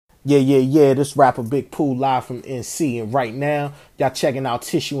Yeah. This rapper Big Pooh live from NC. And right now, y'all checking out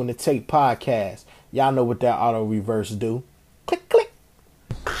Tissue and the Tape podcast. Y'all know what that auto reverse do. Click, click.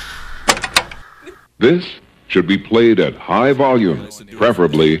 This should be played at high volume,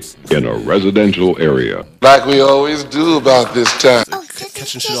 preferably in a residential area. Like we always do about this time.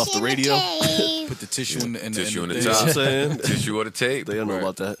 Catching shit off the radio. Put the tissue in the tissue in the tape. tape. You know what I'm saying? Tissue on the tape. They don't know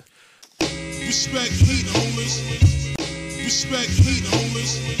about that. Respect heat, homeless. Respect heat,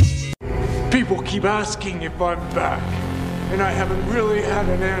 homeless. People keep asking if I'm back, and I haven't really had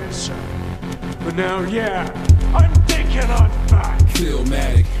an answer. But now, yeah, I'm thinking I'm back.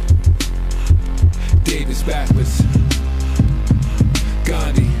 Philmatic, Davis backwards,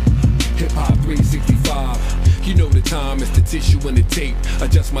 Gandhi, Hip Hop 365. You know the time, it's the tissue and the tape.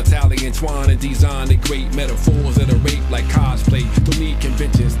 Adjust my tally, entwine and design the great metaphors that are rape like cosplay. Don't need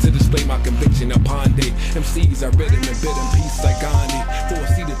conventions to display my conviction upon day. MCs are rhythm and bid in peace like Gandhi. For a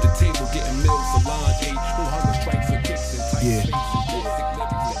seat at the table, getting meals for laundry. No hunger strikes or kicks and tight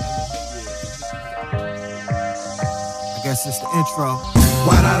I guess it's the intro.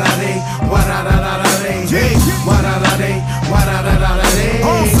 Wa-da-da-day, wa-da-da-da-da-day, hey. Wa-da-da-day, wa-da-da-da-da-day,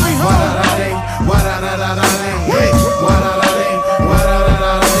 wa-da-da-day, wa-da-da-da-da-day, hey. Wa-da-da-day,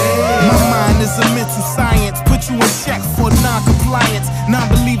 wa-da-da-da-da-day. My mind is a mental science. Put you in check for non-compliance.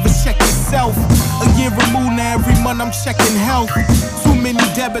 Non-believers, check yourself. A year removed, now every month I'm checking health. Too many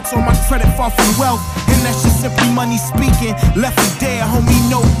debits on my credit, far from wealth. And that's just simply money speaking. Left me there, homie,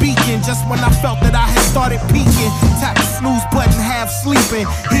 no beacon. Just when I felt that I had started peaking. Tap the snooze button, half sleeping.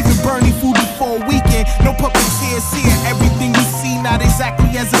 Even Bernie foodie for a weekend. No puppeteers here. Everything you see not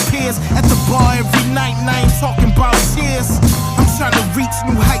exactly as it appears. At the bar every night, and I ain't talking about cheers. I'm trying to reach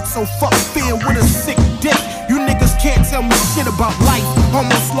new heights, so fuck fear with a sick dick. You niggas can't tell me shit about life.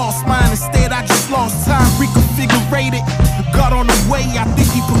 Almost lost mine, instead I just lost time. Reconfigurated, got on the way, I think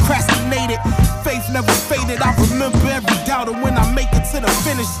he procrastinated. Faith never faded, I remember every doubt. And when I make it to the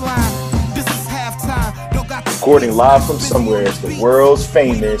finish line, this is halftime. Recording live from somewhere, it's the world's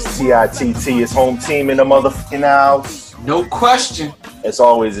famous TITT. His home team in the motherfucking house. No question. As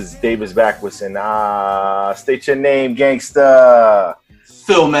always, it's Davis Backwards. And state your name, gangsta.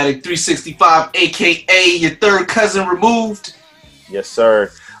 Philmatic 365, a.k.a. your third cousin removed. Yes,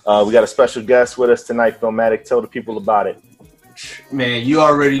 sir. We got a special guest with us tonight, Philmatic. Tell the people about it. Man, you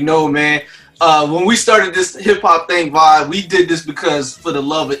already know, man. When we started this hip-hop thing, Vibe, we did this because for the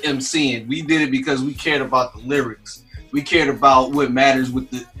love of MCing. We did it because we cared about the lyrics. We cared about what matters with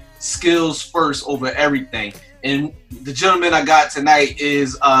the skills first over everything. And the gentleman I got tonight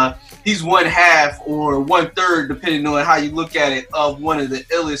is, he's one half or one third, depending on how you look at it, of one of the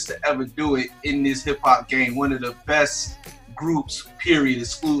illest to ever do it in this hip-hop game. One of the best groups, period,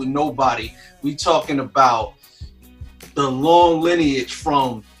 excluding nobody. We talking about the long lineage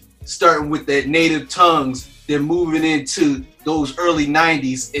from starting with that native tongues, then moving into those early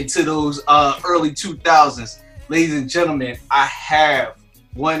 90s, into those early 2000s. Ladies and gentlemen, I have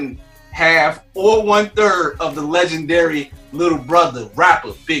one half or one third of the legendary little brother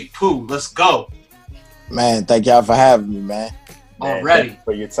rapper, Big Pooh. Let's go. Man, thank y'all for having me, man. Already. Thank you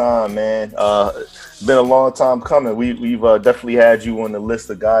for your time, man. It's been a long time coming. We've definitely had you on the list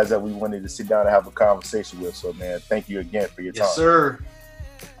of guys that we wanted to sit down and have a conversation with. So, man, thank you again for your time. Yes, sir.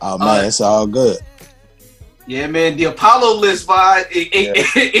 Oh, man, it's all good. Yeah, man, the Apollo list, Vibe,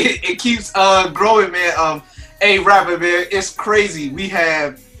 it keeps growing, man. Hey, rapper, man, it's crazy. We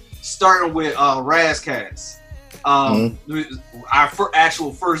have, starting with Razcast, our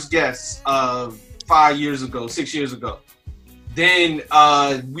actual first guest 5 years ago, 6 years ago. Then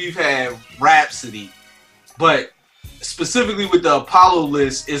we've had Rhapsody, but specifically with the Apollo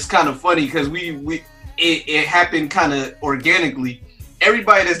list, it's kind of funny because it happened kind of organically.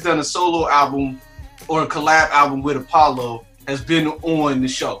 Everybody that's done a solo album or a collab album with Apollo has been on the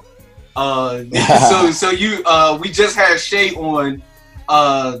show. We just had Shay on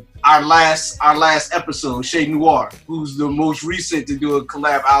our last episode, Shay Noir, who's the most recent to do a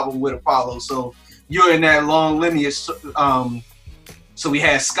collab album with Apollo. So you're in that long lineage. So we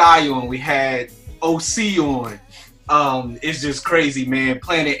had Sky on, we had OC on. It's just crazy, man.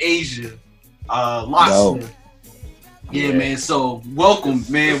 Planet Asia, Locksmith. Yeah, man. So welcome,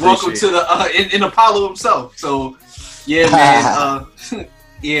 man. Welcome to the in Apollo himself. So yeah, man.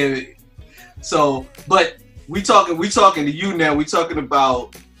 Yeah. So, but we talking to you now. We talking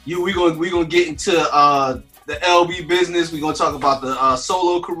about you. We gonna get into the LB business. We gonna talk about the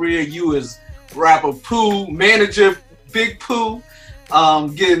solo career. You as rapper Pooh, manager Big Pooh,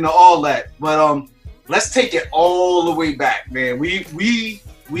 get into all that. But let's take it all the way back, man.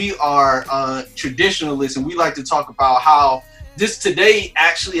 We are traditionalists, and we like to talk about how this today,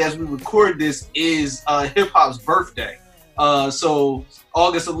 actually, as we record this, is hip hop's birthday. So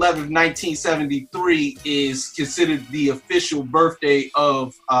August 11th, 1973 is considered the official birthday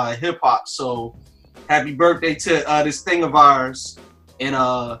of hip hop. So happy birthday to this thing of ours. And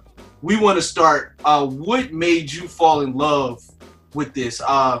we want to start, what made you fall in love with this?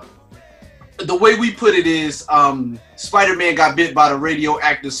 The way we put it is, Spider-Man got bit by the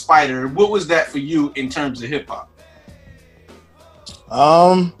radioactive spider. What was that for you in terms of hip hop?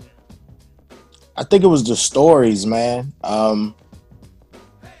 I think it was the stories, man.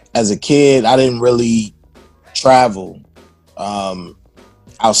 As a kid, I didn't really travel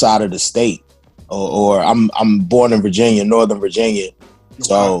outside of the state, or I'm born in Virginia, Northern Virginia.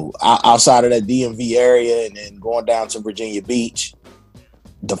 So outside of that DMV area, and then going down to Virginia Beach,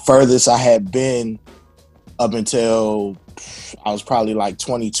 the furthest I had been up until I was probably like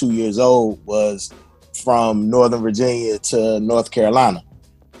 22 years old was from Northern Virginia to North Carolina.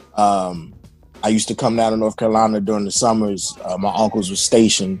 I used to come down to North Carolina during the summers. My uncles were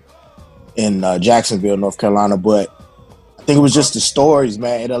stationed in Jacksonville, North Carolina, but I think it was just the stories,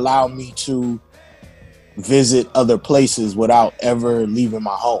 man. It allowed me to visit other places without ever leaving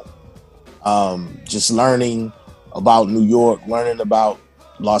my home. Just learning about New York, learning about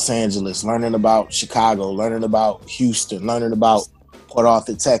Los Angeles, learning about Chicago, learning about Houston, learning about Port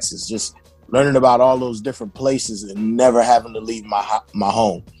Arthur, Texas, just learning about all those different places and never having to leave my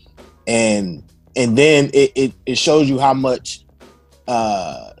home. And then it shows you how much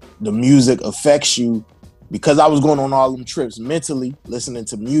the music affects you, because I was going on all them trips mentally, listening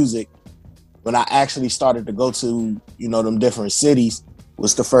to music. When I actually started to go to, them different cities,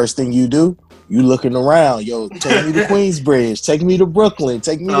 what's the first thing you do? You looking around, yo, take me to Queensbridge, take me to Brooklyn,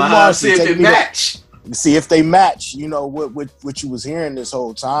 take me to Marcy, see if they match. See if they match, what you was hearing this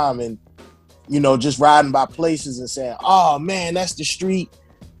whole time. And, just riding by places and saying, oh man, that's the street,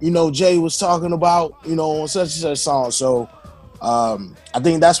 Jay was talking about, on such and such song. So I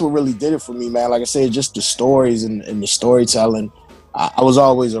think that's what really did it for me, man. Like I said, just the stories and the storytelling. I was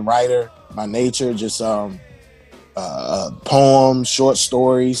always a writer by nature, just poems, short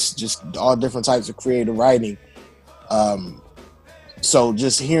stories, just all different types of creative writing. So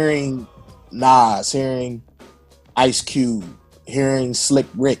just hearing Nas, hearing Ice Cube, hearing Slick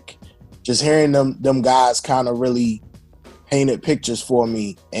Rick, just hearing them guys kind of really painted pictures for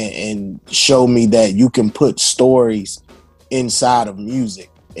me and show me that you can put stories inside of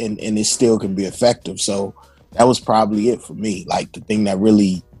music and it still can be effective. So that was probably it for me, like the thing that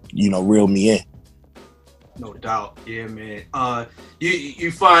really, reeled me in. No doubt. Yeah, man.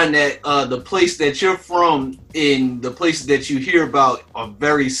 You find that the place that you're from and the places that you hear about are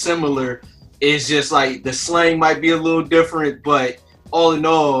very similar. It's just like the slang might be a little different, but all in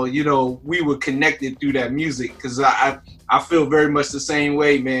all, we were connected through that music, because I feel very much the same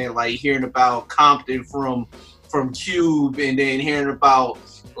way, man. Like hearing about Compton from Cube, and then hearing about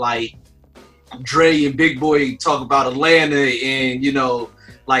like Dre and Big Boy talk about Atlanta, and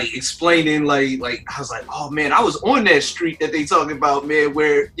like explaining like I was like, oh man, I was on that street that they talking about, man,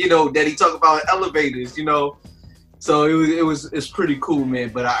 where that he talk about elevators, so it's pretty cool,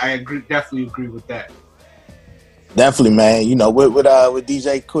 man. But I definitely agree with that. Definitely, man. What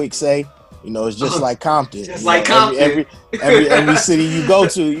DJ Quick say, it's just like Compton. Just like Compton. Every city you go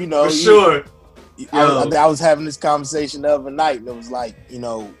to, For sure. I was having this conversation the other night, and it was like,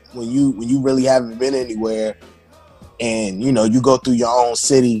 when you really haven't been anywhere, and you go through your own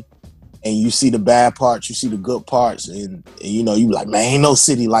city, and you see the bad parts, you see the good parts, and you be like, man, ain't no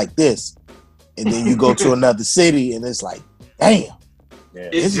city like this. And then you go to another city, and it's like, damn. Yeah.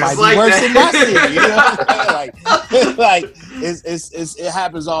 It might be worse than my city, it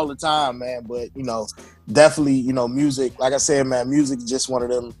happens all the time, man. But definitely, music. Like I said, man, music is just one of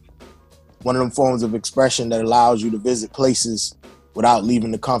them forms of expression that allows you to visit places without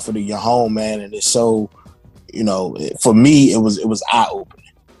leaving the comfort of your home, man. And it's so, for me, it was eye opening.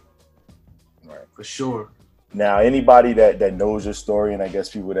 Right, for sure. Now, anybody that knows your story, and I guess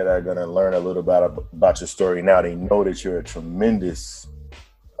people that are gonna learn a little bit about your story now, they know that you're a tremendous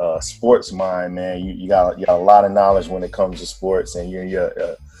sports mind, man. You got a lot of knowledge when it comes to sports, and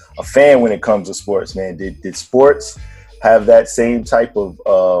you're a fan when it comes to sports, man. Did sports have that same type of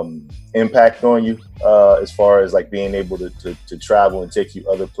impact on you as far as like being able to travel and take you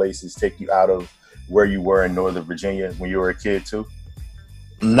other places, take you out of where you were in Northern Virginia when you were a kid too?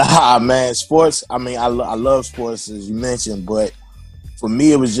 Nah, man. Sports, I mean, I love sports, as you mentioned, but for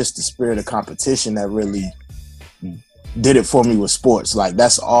me, it was just the spirit of competition that really did it for me with sports. Like,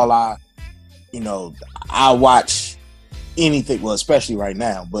 that's all I watch anything, well, especially right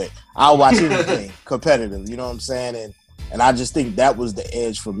now, but I'll watch anything competitive, you know what I'm saying? And And I just think that was the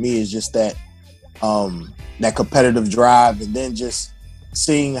edge for me, is just that that competitive drive, and then just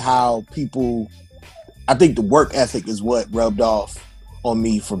seeing how people, I think the work ethic is what rubbed off on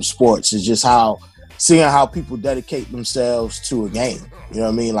me from sports. Is just seeing how people dedicate themselves to a game. You know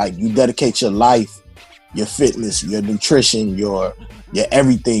what I mean? Like, you dedicate your life, your fitness, your nutrition, your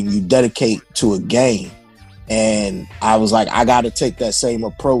everything you dedicate to a game. And I was like, I got to take that same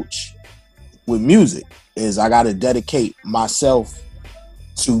approach with music. Is I got to dedicate myself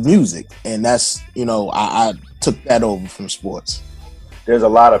to music. And that's, you know, I took that over from sports. There's a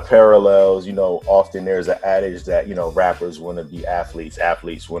lot of parallels. You know, often there's an adage that, you know, rappers want to be athletes,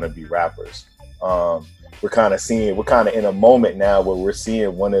 athletes want to be rappers. We're kind of in a moment now where we're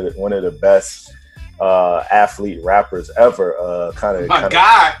seeing one of the best athlete rappers ever kind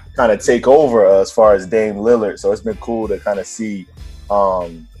of take over as far as Dame Lillard. So it's been cool to kind of see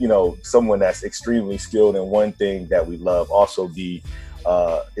you know, someone that's extremely skilled in one thing that we love also be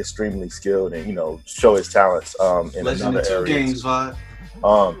extremely skilled and, you know, show his talents in another area. Games, vibe.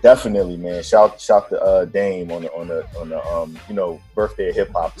 Definitely, man. Shout to Dame on the you know, birthday of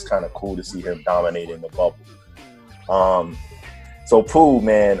hip hop. It's kind of cool to see him dominating the bubble. So Pooh,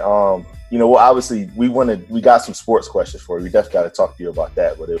 man, you know, well, obviously we got some sports questions for you. We definitely got to talk to you about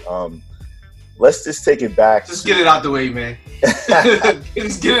that. But let's just take it back. Just get it out the way, man.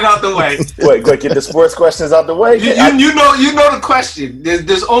 Just get it out the way. Wait, get the sports questions out the way. You know the question.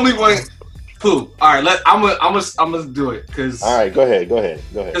 There's only one. Pooh. All right, I'm gonna do it because. All right, go ahead.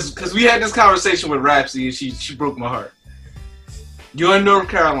 Because we had this conversation with Rapsy and she broke my heart. You're in North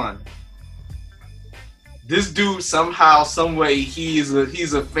Carolina. This dude somehow, some way, he's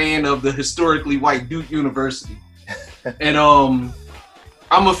a fan of the historically white Duke University, and I'm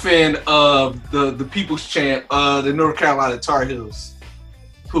a fan of the People's Champ, the North Carolina Tar Heels.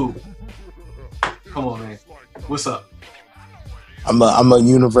 Pooh, come on, man, what's up? I'm a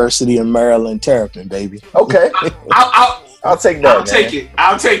University of Maryland Terrapin, baby. Okay, I'll take that. I'll take it.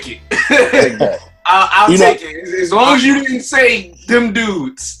 I'll take it as long as you didn't say them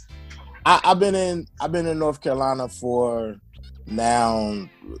dudes. I've been in North Carolina for now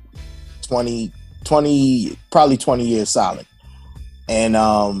 20 years solid, and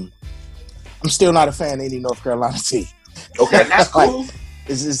I'm still not a fan of any North Carolina team. Okay, that's cool.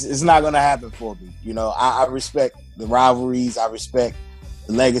 It's not gonna happen for me. You know, I respect the rivalries, I respect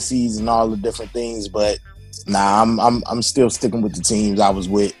the legacies and all the different things, but nah, I'm still sticking with the teams I was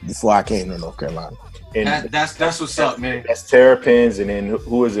with before I came to North Carolina. And that's what's up, man. That's Terrapins, and then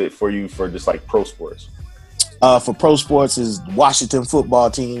who is it for you for just like pro sports? For pro sports is Washington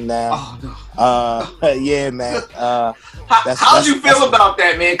football team now. Oh, no. Yeah, man. How'd you feel about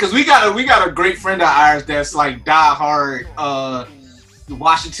that, man? Because we got a great friend of ours that's like diehard the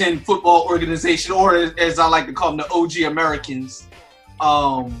Washington football organization, or as I like to call them, the OG Americans.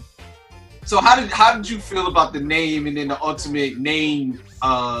 So how did you feel about the name and then the ultimate name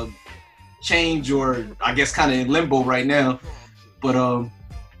change, or I guess kind of in limbo right now? But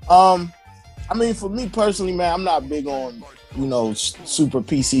I mean, for me personally, man, I'm not big on, you know, super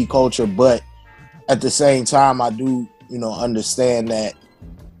PC culture, but at the same time, I do, you know, understand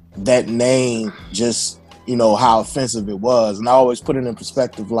that name, just, you know, how offensive it was. And I always put it in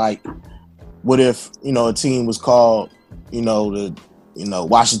perspective, like, what if, you know, a team was called, you know, the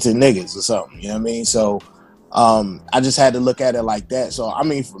Washington Niggas or something, you know what I mean? So I just had to look at it like that. So, I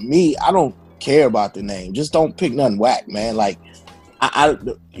mean, for me, I don't care about the name. Just don't pick nothing whack, man. Like, I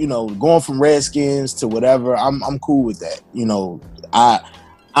you know, going from Redskins to whatever, I'm cool with that. You know,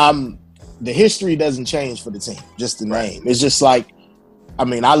 I'm the history doesn't change for the team, just the name. It's just like, I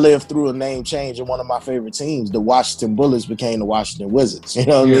mean, I lived through a name change in one of my favorite teams. The Washington Bullets became the Washington Wizards. You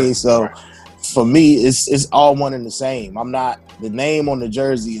know what I mean? So for me, it's all one and the same. I'm not, the name on the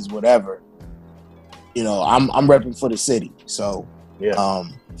jersey is whatever. You know, I'm repping for the city. So yeah.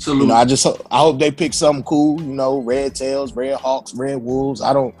 You know, I hope they pick something cool, you know, Red Tails, Red Hawks, Red Wolves.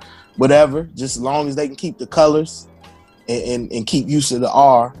 I don't, whatever. Just as long as they can keep the colors and keep use of the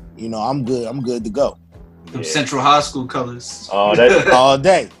R, you know, I'm good. I'm good to go. Them Central High School colors. Oh, that's all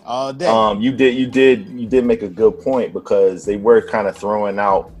day. You did make a good point, because they were kind of throwing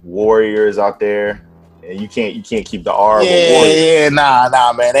out Warriors out there, and you can't keep the R. Yeah,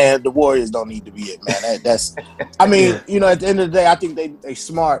 nah, man. The Warriors don't need to be it, man. That's, I mean, you know, at the end of the day, I think they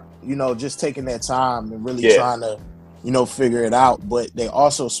smart, you know, just taking their time and really trying to, you know, figure it out. But they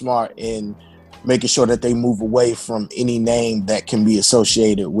also smart in making sure that they move away from any name that can be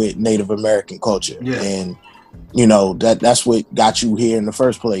associated with Native American culture. Yeah. And, you know, that's what got you here in the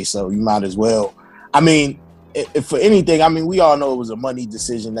first place. So you might as well. I mean, if for anything, I mean, we all know it was a money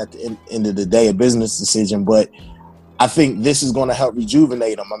decision at the end of the day, a business decision. But I think this is going to help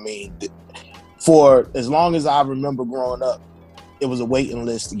rejuvenate them. I mean, for as long as I remember growing up, it was a waiting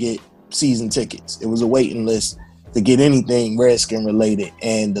list to get season tickets. It was a waiting list to get anything Redskin related.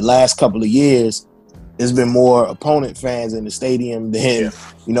 And the last couple of years, there's been more opponent fans in the stadium than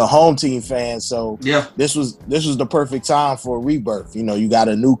home team fans. So this was the perfect time for a rebirth. You got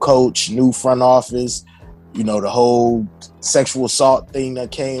a new coach, new front office. The whole sexual assault thing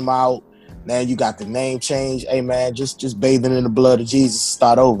that came out. Now you got the name change. Hey man, just bathing in the blood of Jesus.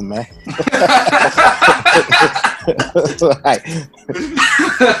 Start over, man.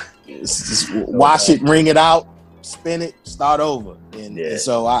 Just wash it, wring it out, spin it, start over. And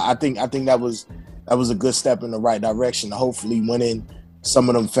so I think that was a good step in the right direction. Hopefully winning some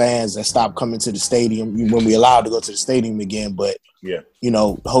of them fans that stopped coming to the stadium when we allowed to go to the stadium again. But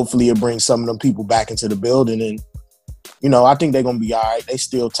hopefully it brings some of them people back into the building. And I think they're gonna be all right. They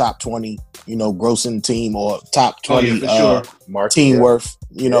still top 20, grossing team or top 20 team worth,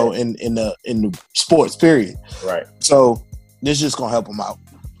 in the sports period. Right. So this is just gonna help them out.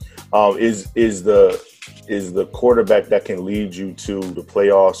 Is the quarterback that can lead you to the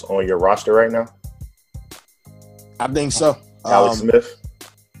playoffs on your roster right now? I think so. Alex Smith.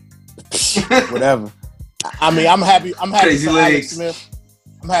 Whatever. I mean, I'm happy Crazy for legs. Alex Smith.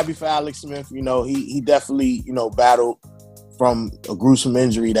 I'm happy for Alex Smith. He definitely, battled from a gruesome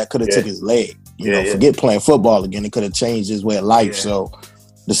injury that could have took his leg. Forget playing football again. It could have changed his way of life. Yeah. So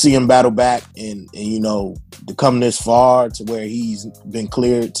to see him battle back and to come this far to where he's been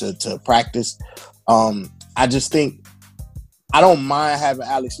cleared to practice, I just think I don't mind having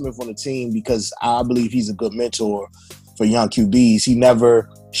Alex Smith on the team because I believe he's a good mentor for young QBs. He never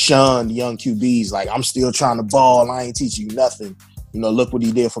shunned young QBs. Like, I'm still trying to ball. I ain't teaching you nothing. Look what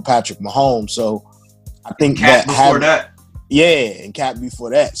he did for Patrick Mahomes. So I think Cap before that. Yeah, and Cap before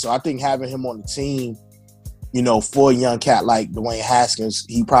that. So I think having him on the team, for a young cat like Dwayne Haskins,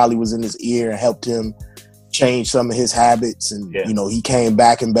 he probably was in his ear and helped him change some of his habits. And, he came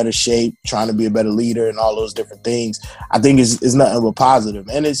back in better shape, trying to be a better leader and all those different things. I think it's nothing but positive.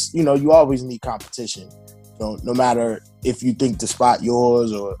 And it's, you always need competition. No matter if you think the spot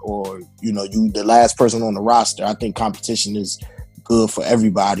yours or you the last person on the roster, I think competition is good for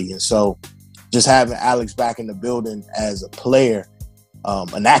everybody. And so just having Alex back in the building as a player,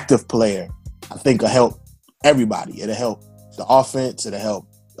 an active player, I think will help everybody. It'll help the offense. It'll help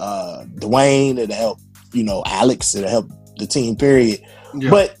Dwayne. It'll help, Alex. It'll help the team, period. Yeah.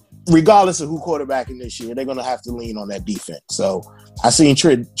 But regardless of who quarterbacking this year, they're going to have to lean on that defense. So I seen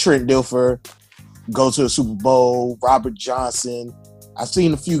Trent Dilfer go to the Super Bowl, Robert Johnson. I've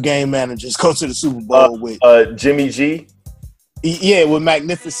seen a few game managers go to the Super Bowl with Jimmy G. Yeah, with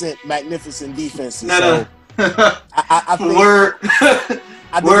magnificent defenses. So I think,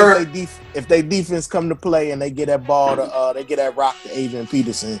 if they defense come to play and they get that ball to they get that rock to Adrian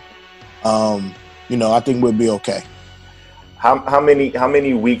Peterson, I think we'll be okay. How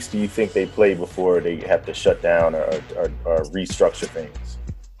many weeks do you think they play before they have to shut down or restructure things?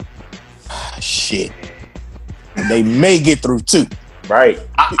 Shit, they may get through 2. Right.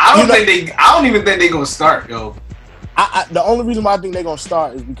 I don't even think they're gonna start, yo. The only reason why I think they're gonna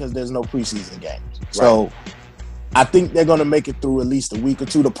start is because there's no preseason games. Right. So I think they're gonna make it through at least a week or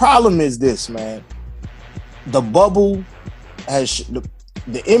 2. The problem is this, man. The bubble has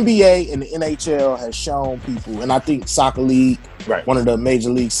the NBA and the NHL has shown people, and I think soccer league, one of the major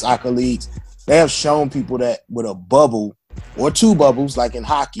league soccer leagues, they have shown people that with a bubble or 2 bubbles, like in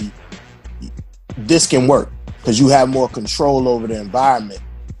hockey, this can work because you have more control over the environment.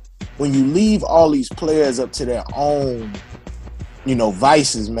 When you leave all these players up to their own,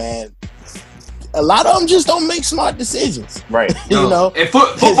 vices, man, a lot of them just don't make smart decisions. Right. And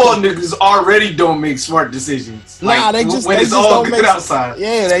football niggas already don't make smart decisions. Nah, they just all good outside.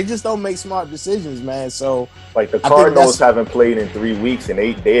 Yeah, they just don't make smart decisions, man. So like the Cardinals haven't played in 3 weeks, and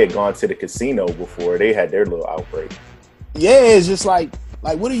they had gone to the casino before they had their little outbreak. Yeah, it's just like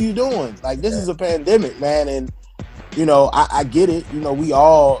what are you doing? Like, this is a pandemic, man, and I get it. We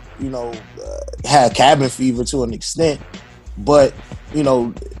all had cabin fever to an extent, but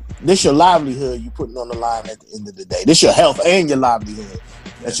this your livelihood you putting on the line at the end of the day. This your health and your livelihood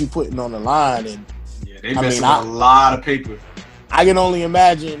that you putting on the line. And they messing with a lot of paper. I can only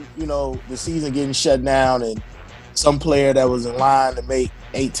imagine, the season getting shut down and some player that was in line to make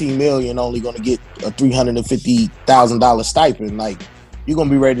 $18 million only going to get a $350,000 stipend. Like, you're going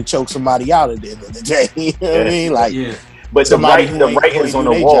to be ready to choke somebody out at the end of the day. You know what I mean? Like, but the writing's on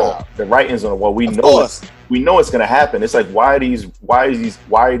the wall. The writing's on the wall. We know it's going to happen. It's like, why are these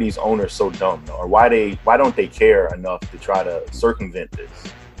owners so dumb? Or why don't they care enough to try to circumvent this?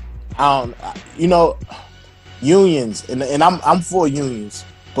 unions, and I'm for unions,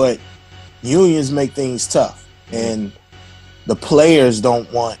 but unions make things tough, and the players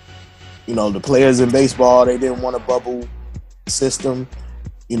don't want, the players in baseball, they didn't want a bubble system.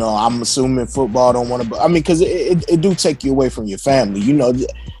 I'm assuming football don't want to. I mean, because it do take you away from your family. You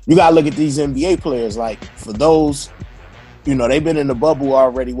gotta look at these NBA players. Like for those, they've been in the bubble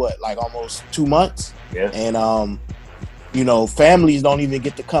already. Like almost 2 months. Yeah. And families don't even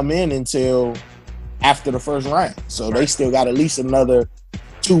get to come in until after the first round. So they still got at least another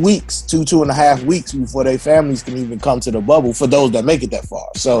 2 weeks, 2.5 weeks before their families can even come to the bubble for those that make it that far.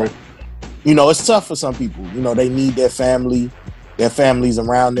 So, it's tough for some people. They need their family, their families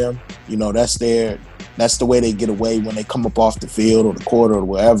around them. That's the way they get away when they come up off the field or the court or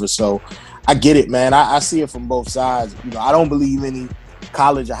wherever. So I get it, man. I see it from both sides. I don't believe any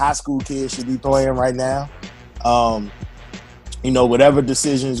college or high school kids should be playing right now. Whatever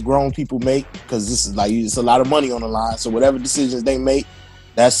decisions grown people make, because this is it's a lot of money on the line. So whatever decisions they make,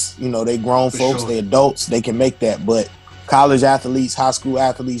 that's, they grown folks, they adults, they can make that. But college athletes, high school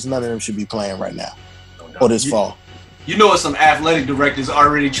athletes, none of them should be playing right now or this fall. Some athletic directors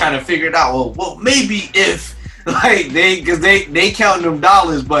already trying to figure it out. Well, maybe if because they counting them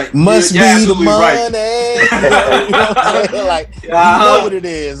dollars, but must be the money. Right. You know what it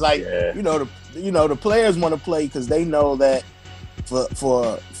is. The players want to play because they know that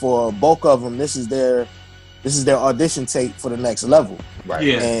for bulk of them, this is their audition tape for the next level. Right.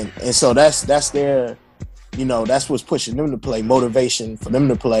 Yeah. And so that's their, that's what's pushing them to play, motivation for them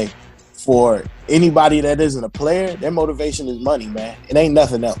to play. For anybody that isn't a player, their motivation is money, man. It ain't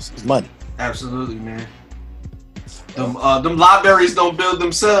nothing else. It's money. Absolutely, man. Them libraries don't build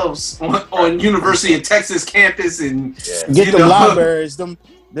themselves on University of Texas campus, and get them libraries, them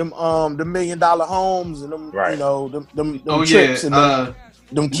 $1 million homes, and them them trips, and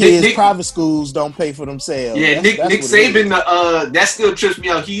them kids' private schools don't pay for themselves. Yeah, Nick Saban, that still trips me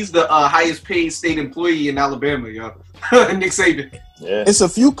out. He's the highest paid state employee in Alabama, y'all. Nick Saban. Yeah. It's a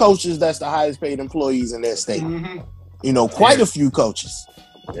few coaches that's the highest paid employees in their state. Mm-hmm. Quite a few coaches.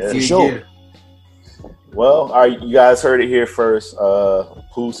 Yeah. For sure. Yeah. Well, all right, you guys heard it here first.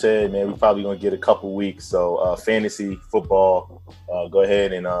 Pooh said, man, we're probably going to get a couple weeks. So fantasy football, go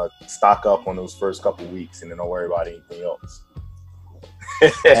ahead and stock up on those first couple weeks, and then don't worry about anything else.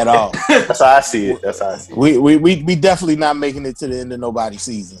 At all. That's how I see it. We definitely not making it to the end of nobody's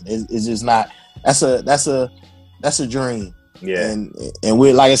season. It's just not. That's a dream. Yeah. And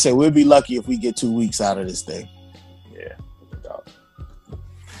we, like I said, we'll be lucky if we get 2 weeks out of this thing. Yeah.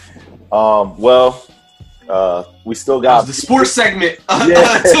 Well, we still got the sports segment.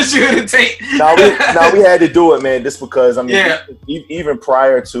 Tissue and tape. Now we had to do it, man, just because even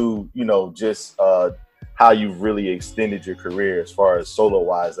prior to just how you really extended your career as far as solo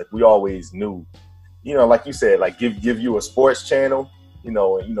wise, we always knew, like you said, give you a sports channel, and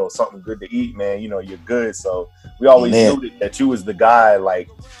something good to eat, man, you're good. So we always knew that you was the guy that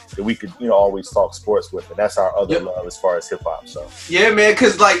we could always talk sports with, and that's our other love as far as hip hop. So yeah, man,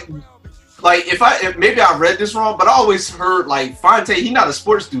 because if maybe I read this wrong, but I always heard Fonte, he not a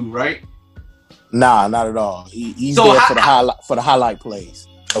sports dude, right? Nah, not at all. He's there for the highlight plays.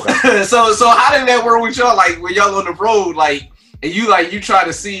 Okay. so how did that work with y'all? When y'all on the road, and you try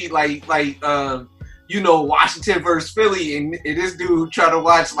to see Washington versus Philly, and this dude try to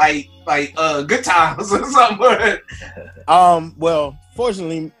watch Good Times or something. Well,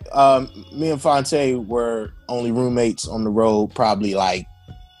 fortunately, me and Fonte were only roommates on the road probably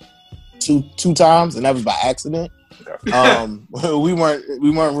two times, and that was by accident. Okay. We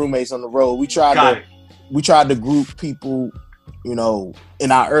weren't roommates on the road. We tried to group people, in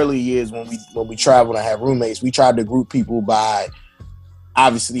our early years when we traveled and had roommates. We tried to group people by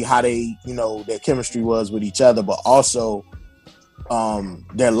obviously how they, their chemistry was with each other, but also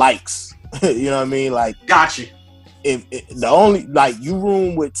their likes. You know what I mean? Gotcha. If the only you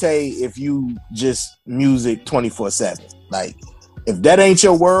room with Tay if you just music 24/7. If that ain't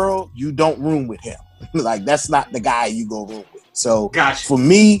your world, you don't room with him. That's not the guy you go room with. So gotcha. For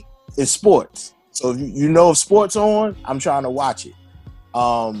me, it's sports. So if if sports on, I'm trying to watch it.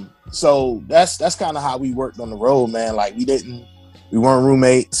 So that's kind of how we worked on the road, man. We weren't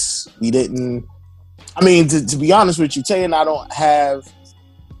roommates. We didn't. I mean, to be honest with you, Tay and I don't have.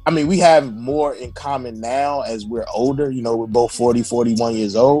 I mean, we have more in common now as we're older. We're both 40, 41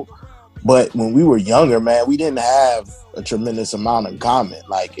 years old. But when we were younger, man, we didn't have a tremendous amount in common.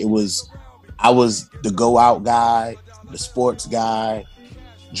 I was the go out guy, the sports guy,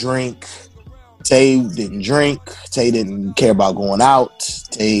 drink. Tay didn't drink. Tay didn't care about going out.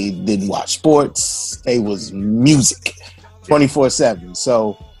 Tay didn't watch sports. Tay was music 24/7.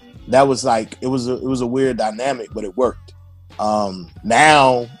 So that was like it was a weird dynamic, but it worked.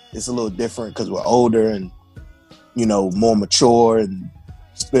 Now it's a little different because we're older and more mature and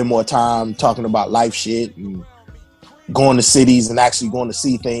spend more time talking about life shit and going to cities and actually going to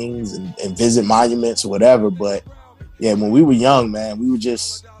see things and visit monuments or whatever. But yeah, when we were young, man, we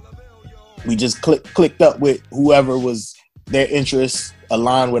just clicked up with whoever was their interests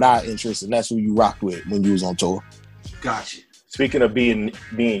aligned with our interests, and that's who you rocked with when you was on tour. Gotcha. Speaking of being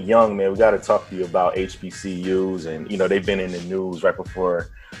young, man, we got to talk to you about HBCUs, and they've been in the news right before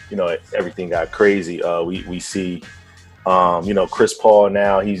everything got crazy. We see Chris Paul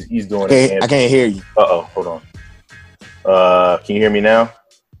now. He's doing. I can't hear you. Hold on. Can you hear me now?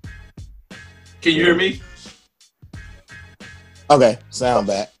 Can you hear me? Okay, sound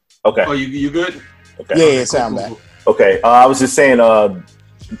back. Okay. Oh, you good? Okay. Yeah, sound back. Okay. I was just saying,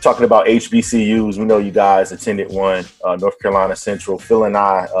 talking about HBCUs, we know you guys attended one, North Carolina Central. Phil and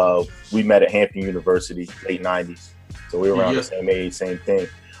I, we met at Hampton University, late 90s. So we were around the same age, same thing.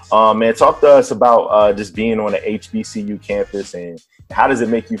 Man, talk to us about just being on an HBCU campus, and how does it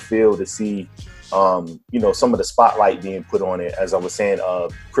make you feel to see, some of the spotlight being put on it? As I was saying,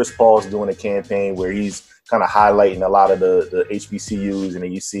 Chris Paul's doing a campaign where he's kind of highlighting a lot of the HBCUs, and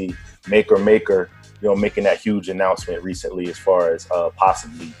then you see Maker, making that huge announcement recently as far as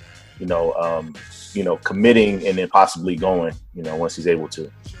possibly, committing and then possibly going, once he's able to.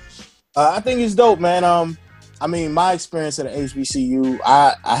 I think it's dope, man. I mean, my experience at an HBCU,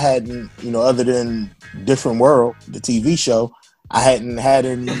 I hadn't, other than Different World, the TV show, I hadn't had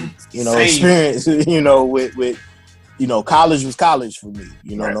any, experience, with college was college for me,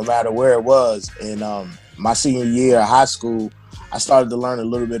 right. No matter where it was. And my senior year of high school, I started to learn a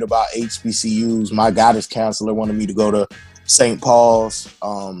little bit about HBCUs. My guidance counselor wanted me to go to St. Paul's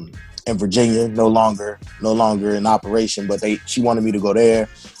in Virginia, no longer in operation, but she wanted me to go there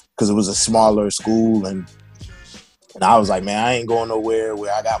because it was a smaller school, and I was like, man, I ain't going nowhere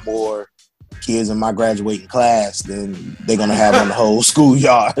where I got more kids in my graduating class than they're gonna have on the whole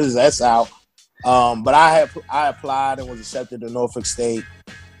schoolyard. That's out. But I applied and was accepted to Norfolk State.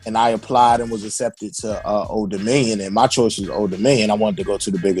 And I applied and was accepted to Old Dominion, and my choice was Old Dominion. I wanted to go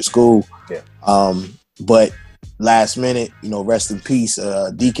to the bigger school. Yeah. But last minute, rest in peace,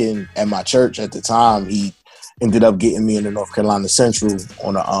 deacon at my church at the time, he ended up getting me into North Carolina Central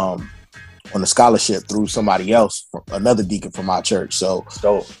on a scholarship through somebody else, another deacon from my church. So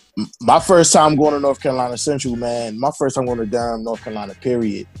my first time going to North Carolina Central, man, my first time going to Durham, North Carolina,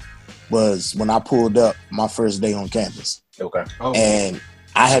 period, was when I pulled up my first day on campus. Okay. Oh. And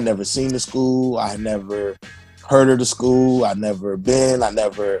I had never seen the school. I had never heard of the school. I'd never been.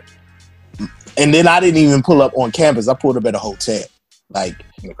 And then I didn't even pull up on campus. I pulled up at a hotel. Like,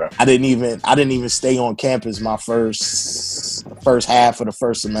 okay. I didn't even stay on campus my first half of the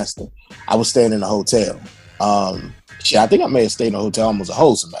first semester. I was staying in a hotel. I think I may have stayed in a hotel almost a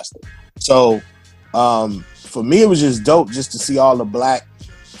whole semester. So for me, it was just dope just to see all the black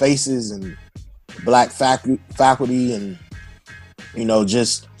faces and black faculty and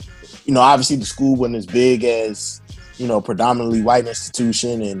obviously the school wasn't as big as, predominantly white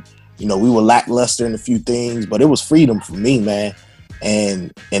institution, and, we were lackluster in a few things, but it was freedom for me, man.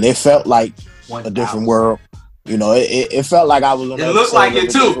 And it felt like a different world. It felt like I was on it looked like it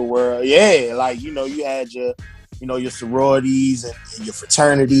too. World. Yeah, like, you had your, your sororities and your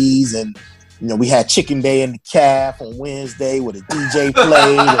fraternities, and, we had Chicken Day in the Calf on Wednesday with a DJ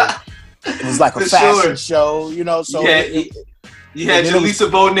played, and it was like a fashion show, so you had your Lisa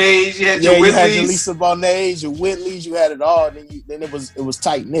Bonets, you had your Whitleys. You had your Lisa Bonets, your Whitleys, you had it all. Then it was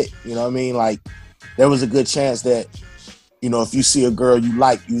tight knit. You know what I mean? Like, there was a good chance that, if you see a girl you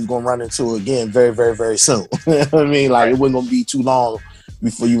like, you was gonna run into her again very, very, very soon. You know what I mean? Like, it wasn't gonna be too long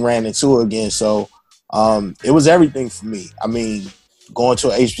before you ran into her again. So it was everything for me. I mean, going to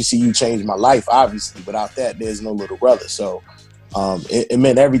an HBCU changed my life, obviously. Without that, there's no little brother. So it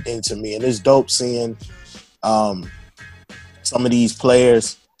meant everything to me. And it's dope seeing some of these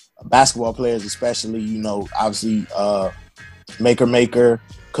players, basketball players especially, obviously Maker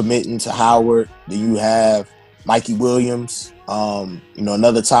committing to Howard. Then you have Mikey Williams,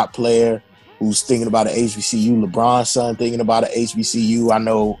 another top player who's thinking about an HBCU. LeBron's son thinking about an HBCU. I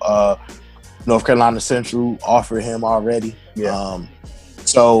know North Carolina Central offered him already. Yeah.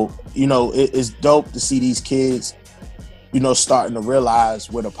 So, it's dope to see these kids, starting to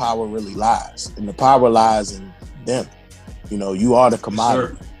realize where the power really lies. And the power lies in them. You are the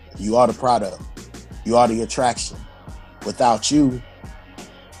commodity. Sure. You are the product. You are the attraction. Without you,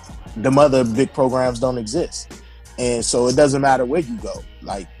 them other big programs don't exist. And so it doesn't matter where you go.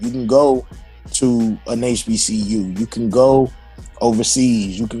 Like, you can go to an HBCU. You can go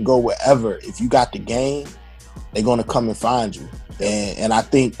overseas. You can go wherever. If you got the game, they're gonna come and find you. And I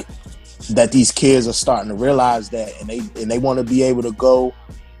think that these kids are starting to realize that, and they want to be able to go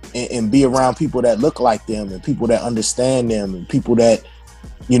and be around people that look like them and people that understand them and people that,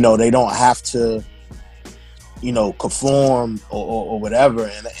 you know, they don't have to, you know, conform or whatever.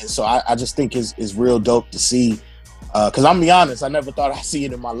 And so I just think it's real dope to see. Because I'm gonna be honest, I never thought I'd see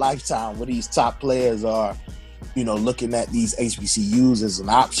it in my lifetime where these top players are, you know, looking at these HBCUs as an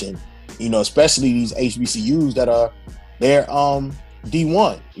option. You know, especially these HBCUs that they're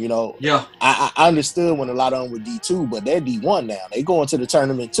D1. You know, yeah. I understood when a lot of them were D2, but they're D1 now. They go into the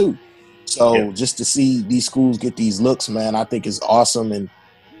tournament too. So just to see these schools get these looks, man, I think is awesome. And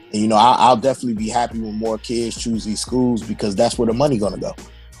you know, I'll definitely be happy when more kids choose these schools because that's where the money gonna go.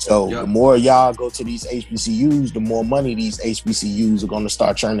 So the more y'all go to these HBCUs, the more money these HBCUs are going to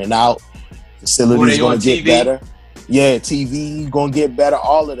start churning out. Facilities going to get better. Yeah, TV going to get better.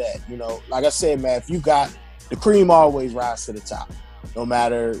 All of that, you know. Like I said, man, if you got the cream, always rise to the top. No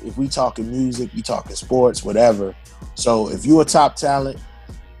matter if we talking music, we talking sports, whatever. So if you're a top talent,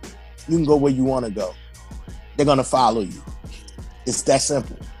 you can go where you want to go. They're going to follow you. It's that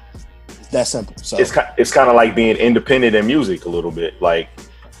simple. It's that simple. So it's kind of like being independent in music a little bit, like.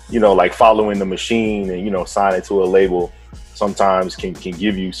 You know, like following the machine and, you know, signing to a label sometimes can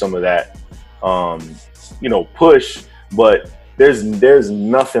give you some of that, you know, push. But there's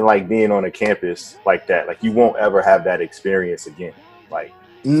nothing like being on a campus like that. Like you won't ever have that experience again. Like,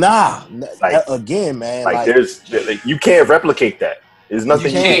 again, man. Like you can't replicate that. There's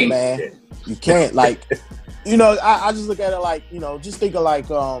nothing you can't, man. You can't. Like, you know, I just look at it like, you know, just think of like,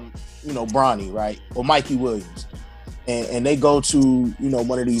 you know, Bronny, right? Or Mikey Williams. And they go to, you know,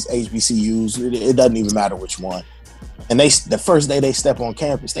 one of these HBCUs. It doesn't even matter which one. And the first day they step on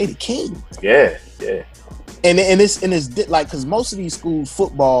campus, they the king. Yeah. And it's like, because most of these schools,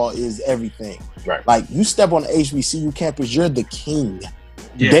 football is everything. Right. Like you step on the HBCU campus, you're the king.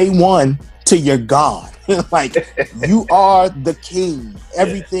 Yeah. Day one till you're gone. Like you are the king.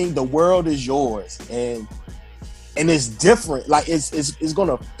 Everything, the world is yours, and it's different. Like it's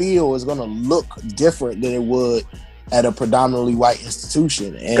gonna feel, it's gonna look different than it would at a predominantly white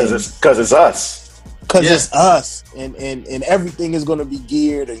institution, because it's us. Because it's us, and everything is going to be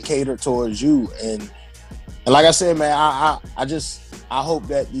geared and catered towards you. And like I said, man, I hope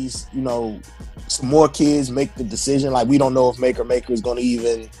that these, you know, some more kids make the decision. Like we don't know if Maker is going to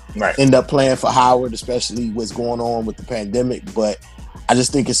even end up playing for Howard, especially what's going on with the pandemic. But I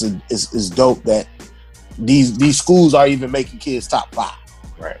just think it's dope that these schools are even making kids top 5.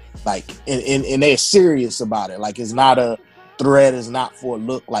 Right. Like, and they're serious about it. Like, it's not a threat. It's not for a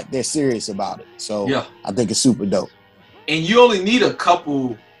look. Like, they're serious about it. So, I think it's super dope. And you only need a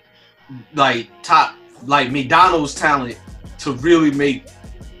couple, like, top, like, McDonald's talent to really make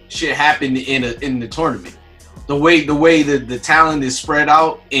shit happen in the tournament. The way the talent is spread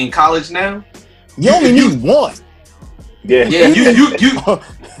out in college now. You only need one. Yeah.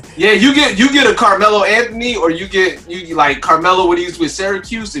 Yeah, you get a Carmelo Anthony, or you like Carmelo when he was with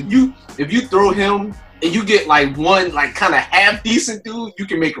Syracuse. If you throw him and you get like one like kind of half decent dude, you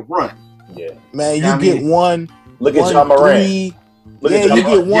can make a run. Yeah, man, you get one. Look at John Moran.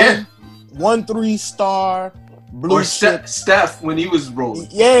 One 3-star blue or Steph when he was rolling.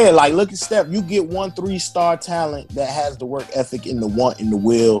 Yeah, like look at Steph. You get one 3-star talent that has the work ethic and the want and the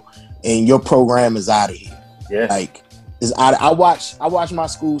will, and your program is out of here. Yeah, like. I watched my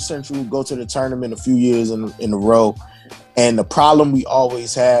school Central go to the tournament a few years in a row, and the problem we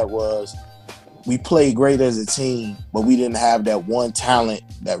always had was we played great as a team, but we didn't have that one talent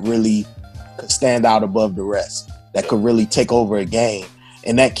that really could stand out above the rest, that could really take over a game,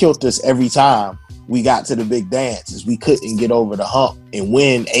 and that killed us every time we got to the big dance. Is we couldn't get over the hump and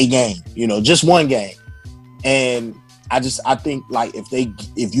win a game, you know, just one game. And I think like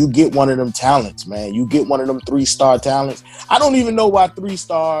if you get one of them talents, man, you get one of them 3-star talents. I don't even know why 3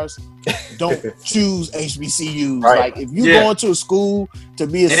 stars don't choose HBCUs. Right. Like if you go into a school to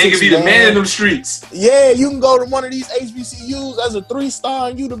be a and they can be the man in them streets. Yeah, you can go to one of these HBCUs as a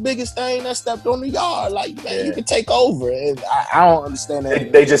 3-star and you the biggest thing that stepped on the yard. Like man, you can take over. And I don't understand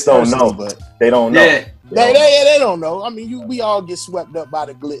that. They just don't know. But they don't know. Yeah. They don't know. I mean, we all get swept up by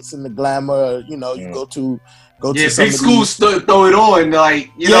the glitz and the glamour. You know, you go to big schools throw it on,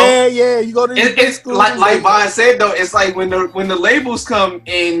 like you know. Yeah. You go to it's schools, like Vaughn said though. It's like when the labels come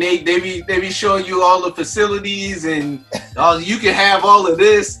and they be showing you all the facilities and you can have all of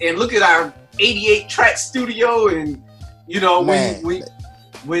this and look at our 88 track studio and you know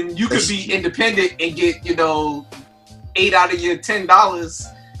when you could be independent and get, you know, 8 out of your $10,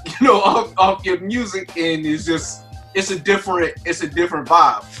 you know, off your music, and it's just it's a different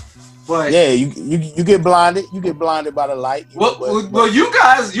vibe. But yeah, you get blinded. You get blinded by the light. Well, you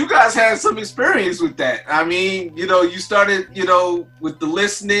guys had some experience with that. I mean, you started, with the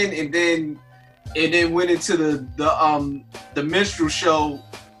listening, and then went into the minstrel show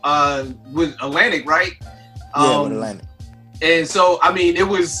with Atlantic, right? With Atlantic. And so, I mean, it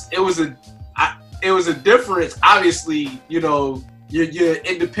was a difference. Obviously, you're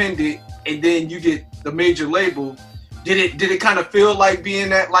independent, and then you get the major label. Did it kind of feel like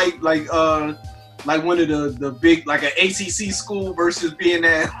being at like one of the big, like an ACC school versus being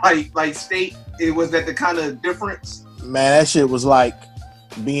at like state? Was that the kind of difference? Man, that shit was like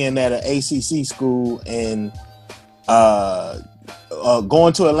being at an ACC school, and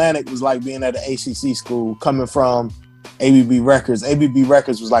going to Atlantic was like being at an ACC school. Coming from ABB Records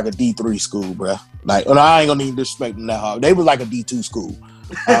was like a D3 school, bro. Like, I ain't gonna even disrespect them that hard. They was like a D2 school.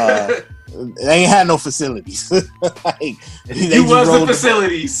 They ain't had no facilities. You was the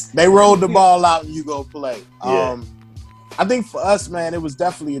facilities. They rolled the ball out and you go play. Yeah. I think for us, man, it was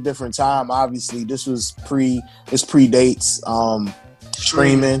definitely a different time. Obviously, this predates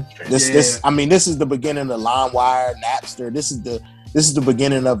streaming. This is the beginning of LimeWire, Napster. This is the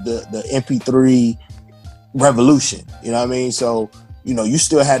beginning of the MP3 revolution. You know what I mean? So, you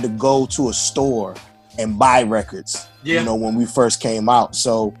still had to go to a store and buy records. Yeah. When we first came out.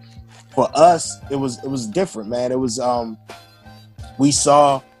 So for us, it was different, man. It was we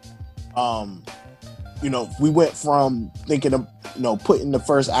saw we went from thinking of putting the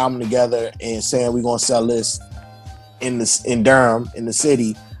first album together and saying we're gonna sell this in Durham, in the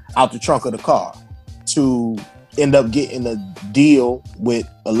city, out the trunk of the car, to end up getting a deal with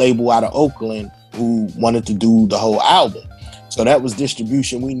a label out of Oakland who wanted to do the whole album. So that was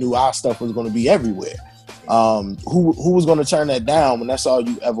distribution. We knew our stuff was going to be everywhere. Who was going to turn that down when that's all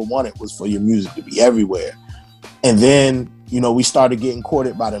you ever wanted was for your music to be everywhere? And then, we started getting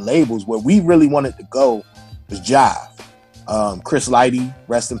courted by the labels. Where we really wanted to go was Jive. Chris Lighty,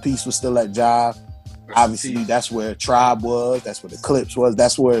 rest in peace, was still at Jive. Obviously, that's where Tribe was. That's where the Clips was.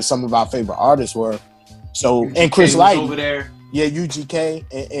 That's where some of our favorite artists were. So, UGK and Chris Lighty over there. Yeah,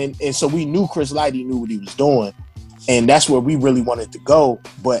 UGK. And so we knew Chris Lighty knew what he was doing. And that's where we really wanted to go.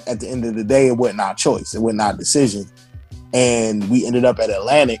 But at the end of the day, it wasn't our choice. It wasn't our decision. And we ended up at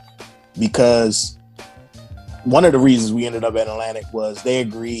Atlantic because one of the reasons we ended up at Atlantic was they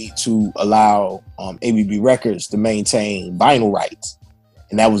agreed to allow ABB Records to maintain vinyl rights.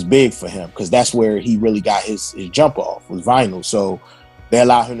 And that was big for him because that's where he really got his jump off, was vinyl. So they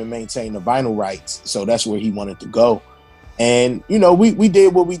allowed him to maintain the vinyl rights. So that's where he wanted to go. And, we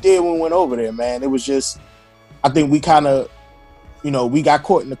did what we did when we went over there, man. It was just, I think we kind of, we got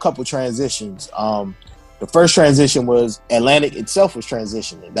caught in a couple transitions. The first transition was Atlantic itself was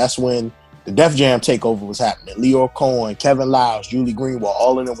transitioning. That's when the Def Jam takeover was happening. Leor Cohen, Kevin Liles, Julie Greenwald,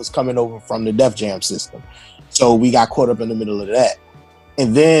 all of them was coming over from the Def Jam system. So we got caught up in the middle of that.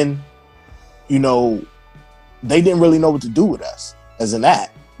 And then, they didn't really know what to do with us as an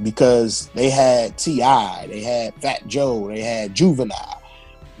act because they had T.I., they had Fat Joe, they had Juvenile.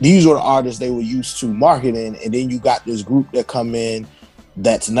 These were the artists they were used to marketing, and then you got this group that come in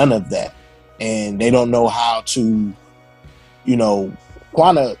that's none of that. And they don't know how to,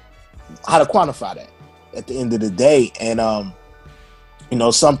 quantify that at the end of the day. And,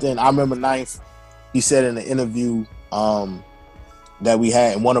 something I remember Ninth, he said in an interview that we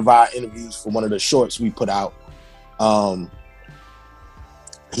had, in one of our interviews for one of the shorts we put out,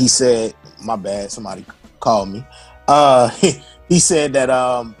 he said, my bad, somebody called me. He said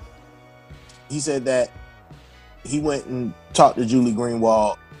that he went and talked to Julie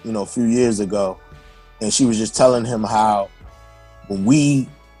Greenwald, a few years ago, and she was just telling him how when we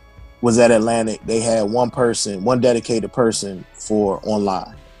was at Atlantic, they had one dedicated person for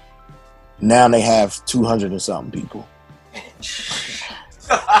online. Now they have 200 and something people.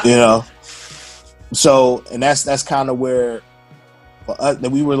 So, and that's kind of where for us, that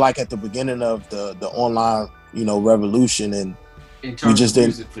we were like at the beginning of the online, revolution, and in terms we just of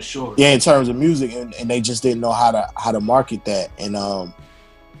didn't, music, for sure. Yeah, in terms of music, and they just didn't know how to market that, and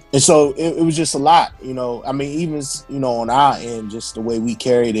so it was just a lot, I mean, even on our end, just the way we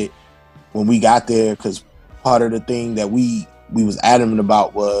carried it when we got there, because part of the thing that we was adamant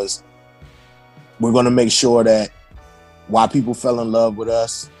about was we're going to make sure that why people fell in love with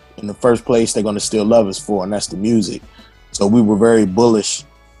us in the first place, they're going to still love us for, and that's the music. So we were very bullish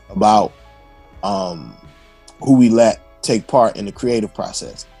about who we let take part in the creative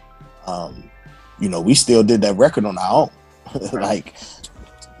process. We still did that record on our own.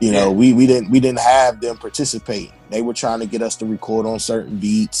 We didn't have them participate. They were trying to get us to record on certain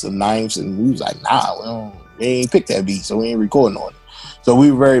beats and Knives, and we was like, nah, we They ain't picked that beat, so we ain't recording on it. So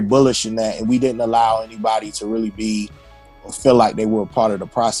we were very bullish in that, and we didn't allow anybody to really be or feel like they were a part of the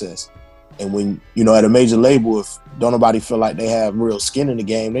process. And when, you know, at a major label, if don't nobody feel like they have real skin in the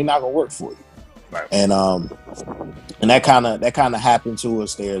game, they're not gonna work for you. Right. And that kind of happened to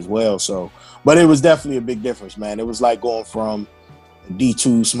us there as well. So, but it was definitely a big difference, man. It was like going from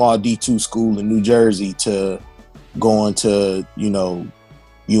small D2 school in New Jersey to going to, you know,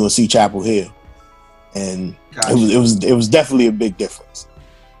 UNC Chapel Hill, and Gotcha. it was definitely a big difference.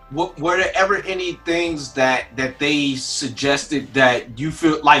 Were there ever any things that they suggested that you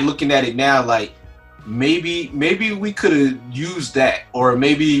feel like, looking at it now, like maybe we could have used that, or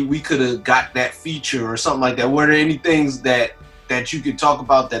maybe we could have got that feature or something like that? Were there any things that you could talk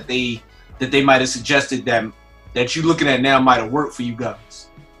about that they might have suggested that you looking at now might have worked for you guys?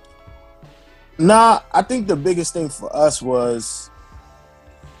 Nah, I think the biggest thing for us was,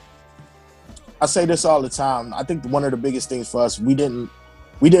 I say this all the time, I think one of the biggest things for us, we didn't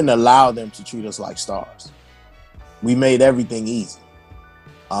allow them to treat us like stars. We made everything easy.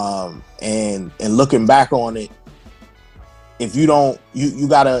 And looking back on it, if you don't, you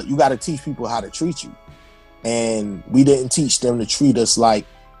gotta teach people how to treat you. And we didn't teach them to treat us like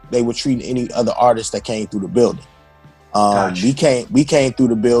they were treating any other artist that came through the building. Gotcha. We came through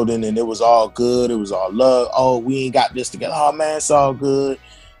the building and it was all good. It was all love. Oh, we ain't got this together. Oh man, it's all good.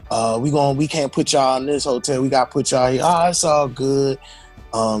 We can't put y'all in this hotel. We got to put y'all here. Oh, it's all good.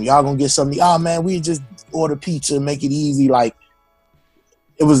 Y'all gonna get something. Oh man, we just order pizza and make it easy. Like,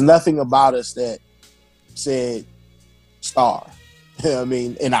 it was nothing about us that said star. You know what I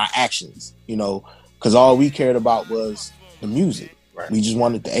mean? In our actions, you know, because all we cared about was the music. Right. We just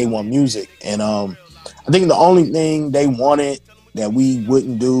wanted the A1 music. And I think the only thing they wanted that we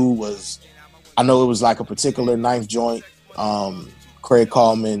wouldn't do was, I know it was like a particular knife joint. Craig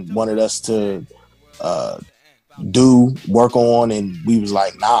Coleman wanted us to work on, and we was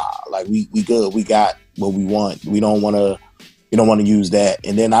like, nah, like we good. We got what we want. We don't want to use that.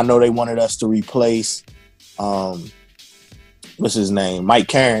 And then I know they wanted us to replace, what's his name? Mike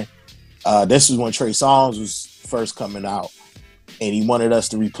Karen. This is when Trey Songz was first coming out, and he wanted us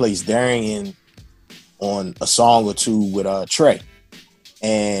to replace Darian on a song or two with Trey.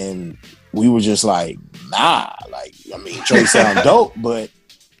 And we were just like, nah, like, I mean, Trey sound dope, but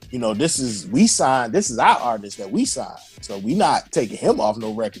you know, this is our artist that we signed. So we not taking him off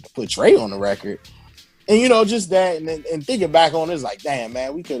no record to put Trey on the record. And you know, just that, and thinking back on it, it's like, damn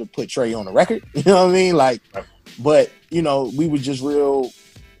man, we could have put Trey on the record. You know what I mean? Like, but you know, we were just real,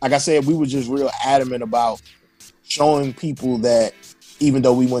 like I said, we were just real adamant about showing people that even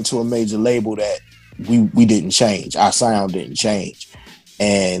though we went to a major label, that we didn't change. Our sound didn't change.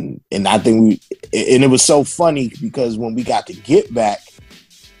 And I think and it was so funny because when we got to Get Back,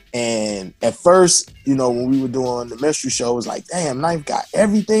 and at first, you know, when we were doing the mystery show, it was like, damn, Knife got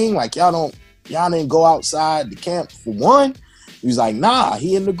everything. Like, y'all didn't go outside the camp for one. He was like, nah,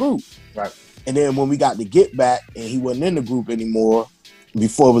 he in the group. Right. And then when we got to Get Back and he wasn't in the group anymore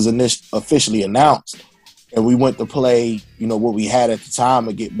before it was officially announced, and we went to play, you know, what we had at the time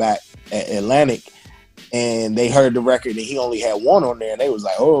of Get Back at Atlantic, and they heard the record and he only had one on there, and they was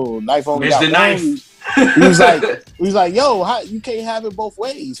like, oh, Knife only got one. Knife. He was like, yo, you can't have it both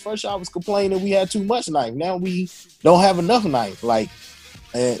ways. First y'all was complaining we had too much Knife. Now we don't have enough Knife. Like,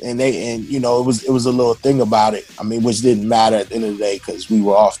 and you know, it was a little thing about it. I mean, which didn't matter at the end of the day because we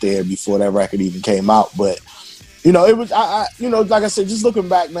were off there before that record even came out. But you know, it was you know, like I said, just looking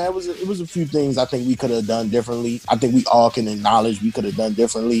back, man, it was a few things I think we could have done differently. I think we all can acknowledge we could have done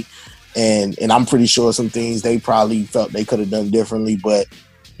differently. And I'm pretty sure some things they probably felt they could have done differently, but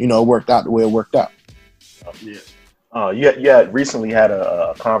you know, it worked out the way it worked out. Yeah. You recently had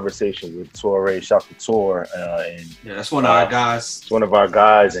a conversation with Torre, shout to Tor, and yeah, that's one of our guys. It's one of our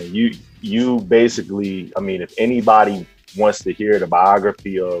guys, and you basically, I mean, if anybody wants to hear the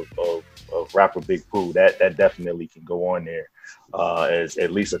biography of rapper Big Pooh, that definitely can go on there. As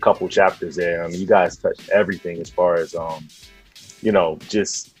at least a couple chapters there. I mean, you guys touched everything as far as you know,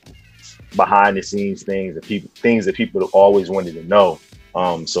 just behind the scenes things that people always wanted to know.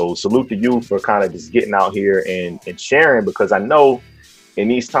 So salute to you for kind of just getting out here and sharing, because I know in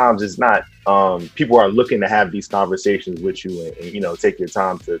these times it's not people are looking to have these conversations with you and you know, take your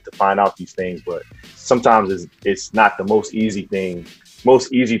time to find out these things, but sometimes it's not the most easy thing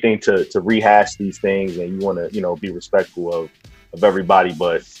to rehash these things, and you want to, you know, be respectful of everybody.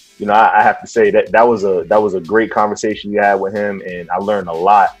 But you know, I have to say that was a great conversation you had with him, and I learned a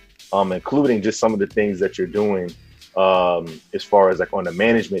lot, including just some of the things that you're doing as far as like on the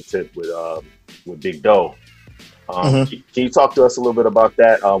management tip with Big Doe. Can you talk to us a little bit about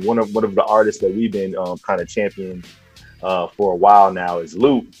that? One of the artists that we've been kind of championing for a while now is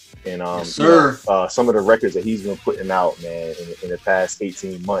Luke, and yes, sir. Some of the records that he's been putting out, man, in the past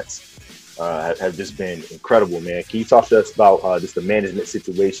 18 months have just been incredible, man. Can you talk to us about just the management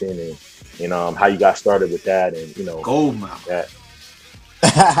situation and how you got started with that, and Goldmouth. That.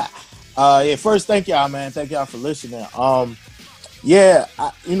 Yeah, first, thank y'all, man. Thank y'all for listening. Yeah,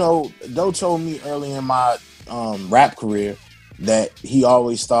 Doe told me early in my rap career that he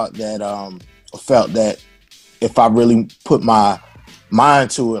always thought that felt that if I really put my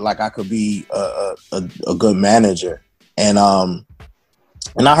mind to it, like I could be a good manager. And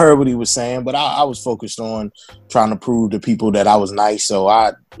I heard what he was saying, but I was focused on trying to prove to people that I was nice. So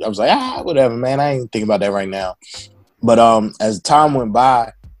I was like, whatever, man. I ain't thinking about that right now. But as time went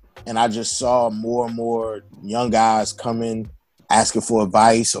by, and I just saw more and more young guys coming, asking for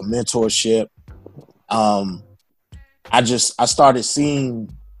advice or mentorship, I started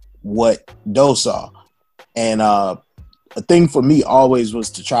seeing what Doe saw. And a thing for me always was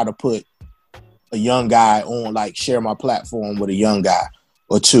to try to put a young guy on, like share my platform with a young guy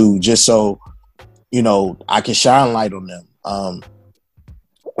or two, just so, I can shine light on them.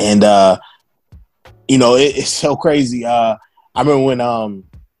 It's so crazy. I remember when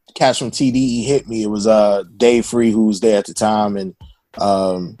cats from TDE hit me, it was Dave Free who was there at the time, and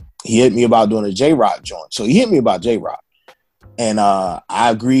he hit me about doing a J-Rock joint. So he hit me about J-Rock. And I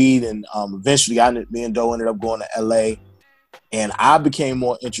agreed, and eventually me and Doe ended up going to LA, and I became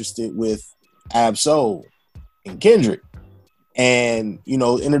more interested with Ab-Soul and Kendrick, and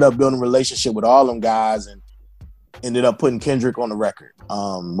ended up building a relationship with all them guys, and ended up putting Kendrick on the record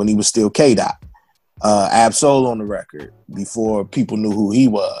when he was still K-Dot, Ab-Soul on the record before people knew who he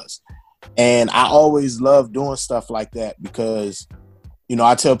was. And I always loved doing stuff like that because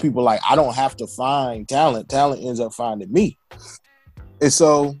I tell people, like, I don't have to find talent. Talent ends up finding me. And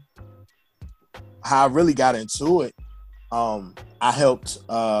so how I really got into it, I helped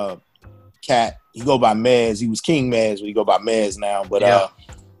Cat. He go by Mez. He was King Mez, but he go by Mez now. But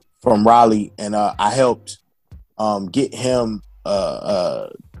from Raleigh, and I helped get him a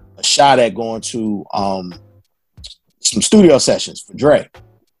shot at going to some studio sessions for Dre.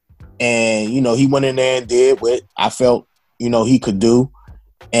 And, he went in there and did what I felt, he could do,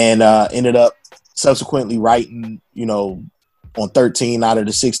 and ended up subsequently writing, on 13 out of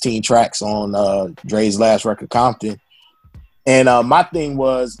the 16 tracks on Dre's last record, Compton. And my thing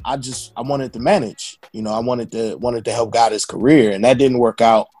was, I wanted to manage, I wanted to help guide his career, and that didn't work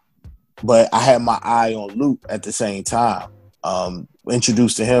out. But I had my eye on Luke at the same time.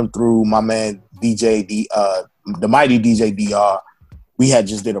 Introduced to him through my man DJ the mighty DJ DR. We had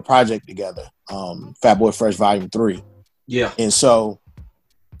just did a project together, Fat Boy Fresh Volume 3. Yeah. And so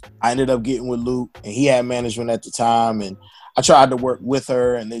I ended up getting with Luke, and he had management at the time, and I tried to work with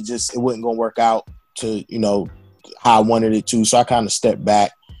her, and it wasn't gonna work out to, how I wanted it to. So I kind of stepped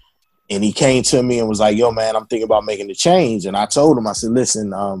back, and he came to me and was like, yo, man, I'm thinking about making the change. And I told him, I said,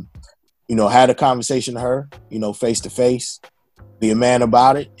 listen, had a conversation with her, face to face, be a man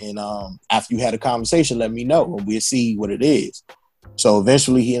about it. And after you had a conversation, let me know, and we'll see what it is. So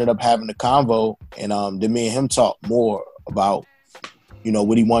eventually he ended up having a convo, and then me and him talked more about,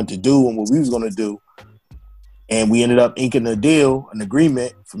 what he wanted to do and what we was going to do. And we ended up inking a deal, an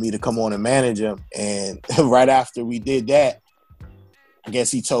agreement for me to come on and manage him. And right after we did that, I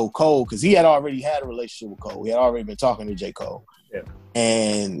guess he told Cole, because he had already had a relationship with Cole. He had already been talking to J. Cole. Yeah.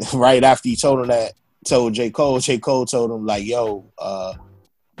 And right after he told him that, told J. Cole told him, like, yo,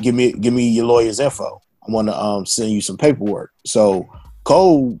 give me your lawyer's info. I want to send you some paperwork. So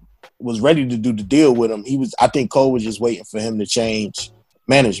Cole was ready to do the deal with him. I think Cole was just waiting for him to change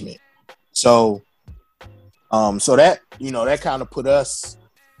management. So that, that kind of put us,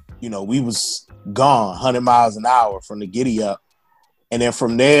 we was gone 100 miles an hour from the giddy up. And then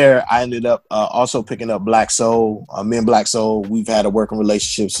from there, I ended up also picking up Black Soul. Me and Black Soul, we've had a working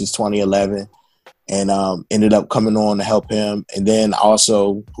relationship since 2011, and ended up coming on to help him. And then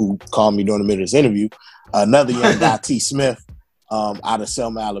also, who called me during the middle of this interview, another young guy, T. Smith, out of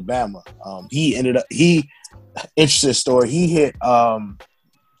Selma, Alabama. Interesting story. He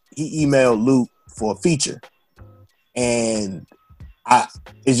emailed Luke for a feature. And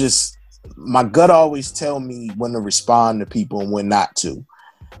my gut always tell me when to respond to people and when not to.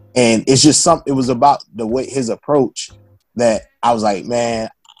 And it's just it was about the way his approach that I was like, man,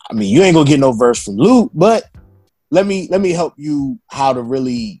 I mean, you ain't gonna get no verse from Luke, but let me help you how to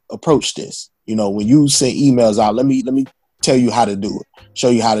really approach this. When you send emails out, let me tell you how to do it, show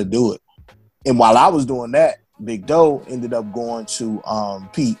you how to do it. And while I was doing that, Big Doe ended up going to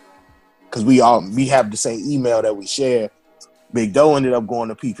Pete because we have the same email that we share. Big Doe ended up going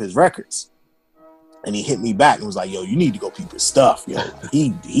to peep his records, and he hit me back and was like, "Yo, you need to go peep his stuff. Yo,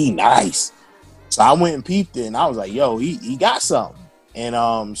 he nice." So I went and peeped it, and I was like, "Yo, he got something."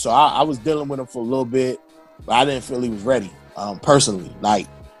 And so I was dealing with him for a little bit, but I didn't feel he was ready, personally, like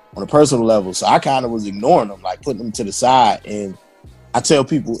on a personal level. So I kind of was ignoring him, like putting him to the side. And I tell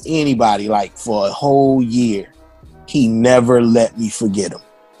people, anybody, like for a whole year, he never let me forget him.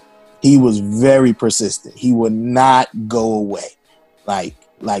 He was very persistent. He would not go away. Like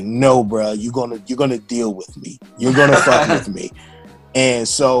no, bro, you're gonna deal with me. You're gonna fuck with me. And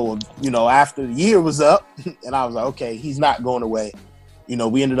so, after the year was up, and I was like, okay, he's not going away.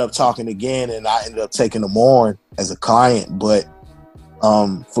 We ended up talking again, and I ended up taking him on as a client. But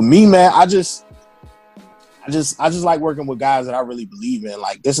for me, man, I just like working with guys that I really believe in.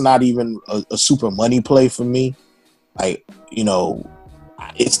 Like, this is not even a super money play for me. Like,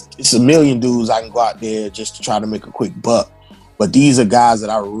 it's a million dudes I can go out there just to try to make a quick buck. But these are guys that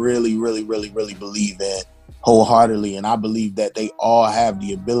I really, really, really, really believe in wholeheartedly. And I believe that they all have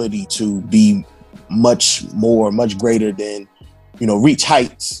the ability to be much greater than, reach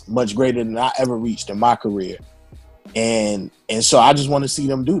heights much greater than I ever reached in my career. And so I just want to see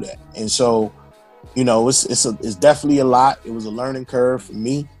them do that. And so, it's definitely a lot. It was a learning curve for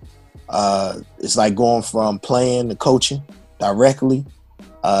me. It's like going from playing to coaching directly.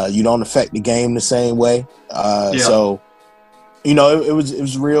 You don't affect the game the same way. So, it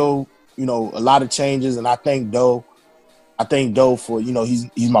was real, a lot of changes. And I thank Doe for,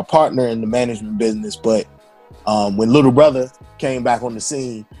 he's my partner in the management business. But when Little Brother came back on the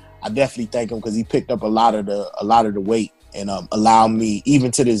scene, I definitely thank him because he picked up a lot of the weight and allowed me,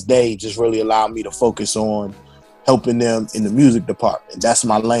 even to this day, just really allowed me to focus on helping them in the music department. That's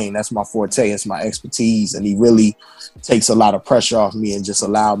my lane. That's my forte. It's my expertise. And he really takes a lot of pressure off me and just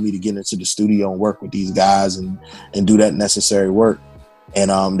allowed me to get into the studio and work with these guys and do that necessary work.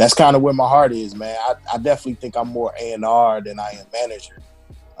 And that's kind of where my heart is, man. I definitely think I'm more A&R than I am manager.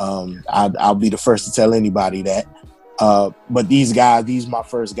 I'll be the first to tell anybody that. But these are my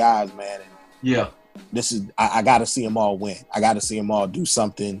first guys, man. And yeah. I got to see them all win. I got to see them all do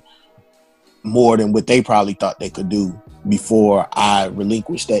something more than what they probably thought they could do before I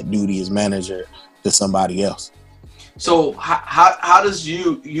relinquish that duty as manager to somebody else. So how does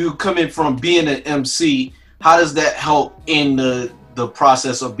you coming from being an MC, how does that help in the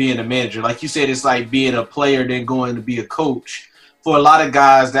process of being a manager? Like you said, it's like being a player then going to be a coach. For a lot of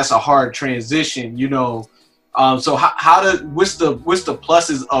guys, that's a hard transition, So what's the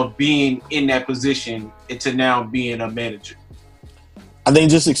pluses of being in that position to now being a manager? I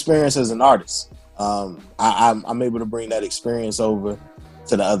think just experience as an artist. I'm able to bring that experience over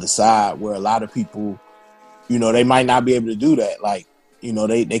to the other side where a lot of people, they might not be able to do that. Like,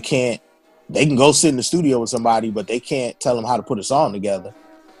 they can go sit in the studio with somebody, but they can't tell them how to put a song together.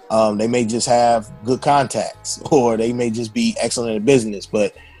 They may just have good contacts or they may just be excellent at business.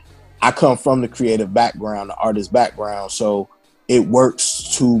 But I come from the creative background, the artist background. So it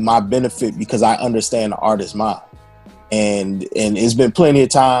works to my benefit because I understand the artist's mind. And it's been plenty of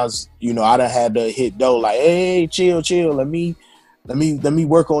times, I done had to hit Doe like, hey, chill. Let me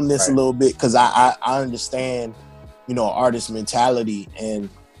work on this a little bit because I understand, artist mentality and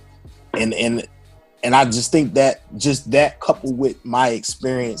I just think that that coupled with my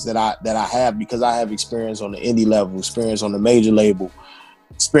experience that I have, because I have experience on the indie level, experience on the major label,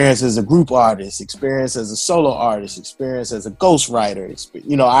 experience as a group artist, experience as a solo artist, experience as a ghostwriter.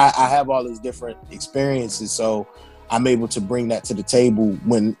 I have all these different experiences, so I'm able to bring that to the table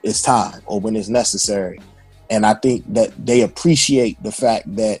when it's time or when it's necessary. And I think that they appreciate the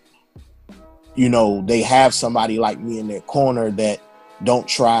fact that, they have somebody like me in their corner that don't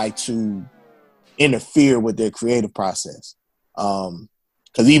try to interfere with their creative process.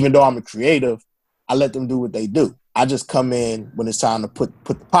 Because even though I'm a creative, I let them do what they do. I just come in when it's time to put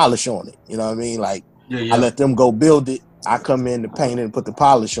the polish on it. You know what I mean? Like, I let them go build it. I come in to paint it and put the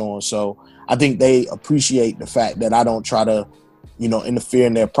polish on. So I think they appreciate the fact that I don't try to, interfere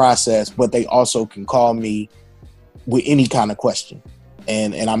in their process, but they also can call me with any kind of question.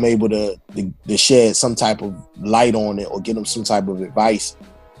 And I'm able to shed some type of light on it or give them some type of advice.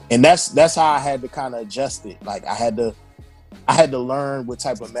 And that's how I had to kind of adjust it. Like I had to learn what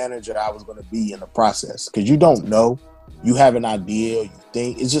type of manager I was going to be in the process. Because you don't know. You have an idea. You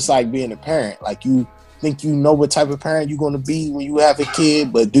think it's just like being a parent. Like you think you know what type of parent you're going to be when you have a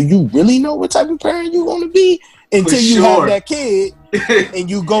kid, but do you really know what type of parent you're going to be until you have that kid and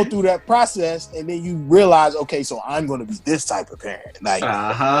you go through that process and then you realize, okay, so I'm going to be this type of parent. Like,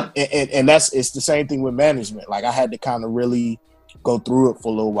 and it's the same thing with management. Like I had to kind of really go through it for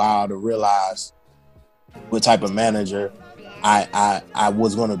a little while to realize what type of manager I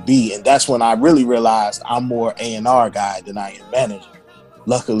was going to be. And that's when I really realized I'm more A&R guy than I am manager.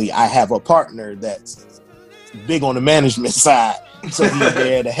 Luckily, I have a partner that's big on the management side, so he's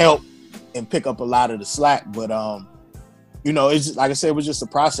there to help and pick up a lot of the slack. But you know, it's just, like I said, it was just a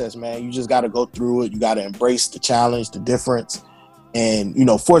process, man. You just got to go through it. You got to embrace the challenge, the difference. And, you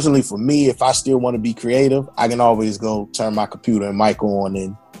know, fortunately for me, if I still want to be creative, I can always go turn my computer and mic on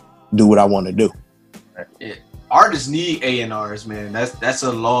and do what I want to do. Yeah. Artists need A&Rs, man. That's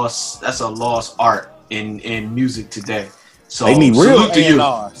a lost art in music today. So they need real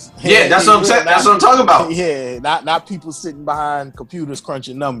A&Rs. Yeah, that's what I'm saying. That's what I'm talking about. Yeah, not people sitting behind computers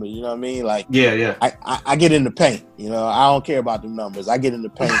crunching numbers. You know what I mean? Like, yeah. I get in the paint. You know, I don't care about the numbers. I get in the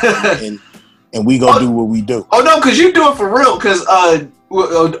paint and we go do what we do. Oh no, because you do it for real. Because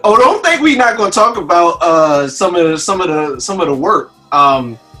don't think we not gonna talk about some of the work.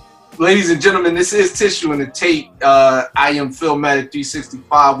 Ladies and gentlemen, this is Tissue and the Tape. I am Philmatic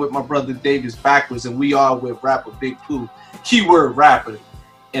 365 with my brother Davis Backwards, and we are with rapper Big Pooh, keyword rapper.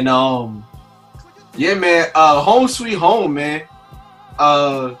 And yeah, man, Home Sweet Home, man.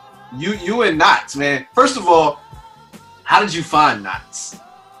 You and Knots, man. First of all, how did you find Knots?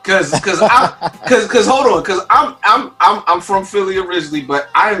 Cause hold on, cause I'm from Philly originally, but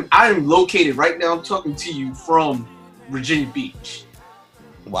I'm located right now. I'm talking to you from Virginia Beach.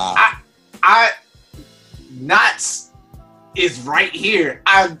 Wow. Knots is right here.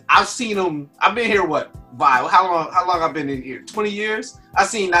 I've seen him. I've been here how long I've been in here? 20 years. I've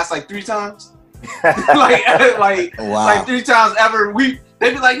seen Knots like 3 times. like wow. Like 3 times ever.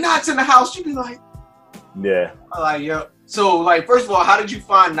 They'd be like, Knots in the house. You'd be like, yeah. I'm like, yeah. So like, first of all, how did you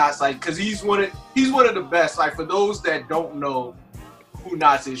find Knots? Like, cause he's one of the best. Like, for those that don't know who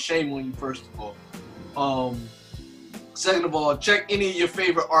Knots is, shame on you, first of all. Second of all, check any of your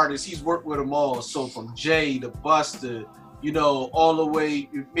favorite artists. He's worked with them all. So from Jay to Busta, you know, all the way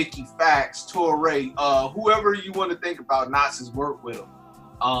Mickey Fax, Torre, whoever you want to think about, Knots has worked with him.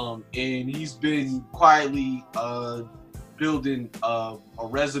 And he's been quietly building a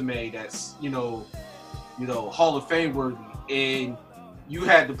resume that's, you know, Hall of Fame worthy. And you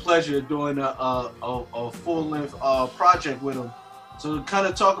had the pleasure of doing a full-length project with him. So kind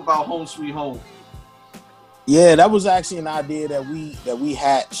of talk about Home Sweet Home. Yeah, that was actually an idea that we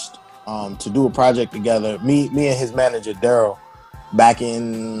hatched to do a project together. Me and his manager Daryl, back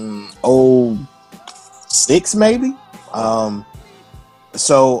in 2006 maybe.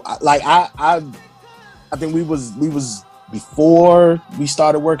 So like I think we was before we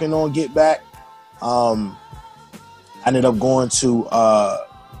started working on Get Back. I ended up going to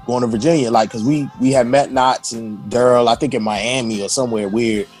Virginia, like, cause we had met Knots and Daryl, I think in Miami or somewhere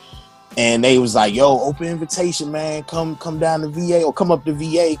weird. And they was like, yo, open invitation, man. Come down to VA or come up to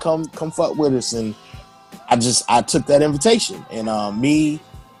VA. Come fuck with us. And I took that invitation. And me,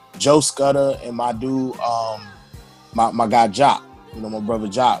 Joe Scudder, and my dude, my guy Jock, you know, my brother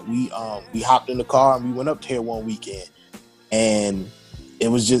Jock, we hopped in the car and we went up there one weekend. And it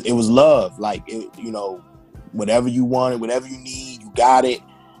was love. Like, you know, whatever you wanted, whatever you need, you got it.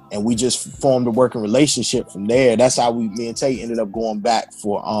 And we just formed a working relationship from there. That's how me and Tate ended up going back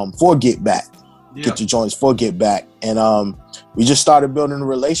for Get Back. Yeah. Get Your Joints for Get Back. And we just started building a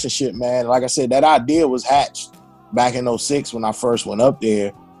relationship, man. Like I said, that idea was hatched back in 2006 when I first went up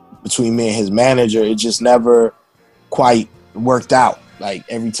there between me and his manager. It just never quite worked out. Like,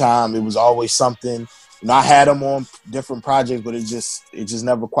 every time it was always something. You know, I had him on different projects, but it just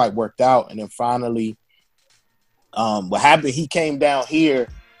never quite worked out. And then finally, what happened, he came down here.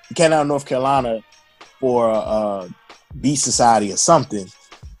 He came out of North Carolina for a Beat Society or something.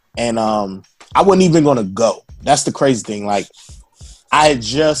 And I wasn't even gonna go. That's the crazy thing. Like, I had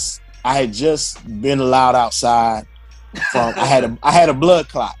just been allowed outside from I had a blood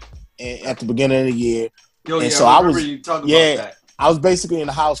clot at the beginning of the year. So I remember you talking about that. I was basically in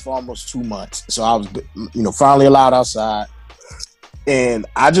the house for almost 2 months. So I was, you know, finally allowed outside. And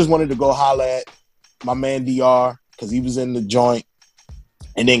I just wanted to go holler at my man DR because he was in the joint.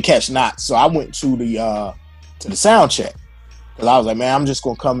 And then catch Knots. So I went to the sound check. Cause I was like, man, I'm just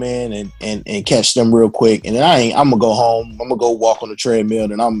gonna come in and catch them real quick. And then I'm gonna go home. I'm gonna go walk on the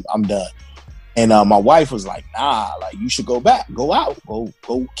treadmill and I'm done. And my wife was like, nah, like, you should go back, go out, go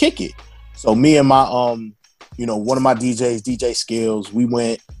kick it. So me and my you know, one of my DJs, DJ Skills, we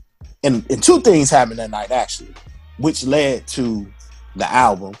went and 2 things happened that night actually, which led to the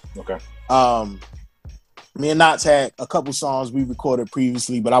album. Okay. Me and Knots had a couple songs we recorded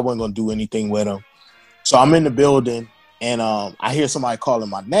previously, but I wasn't going to do anything with them. So I'm in the building, and I hear somebody calling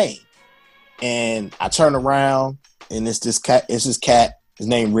my name. And I turn around, and it's this cat. His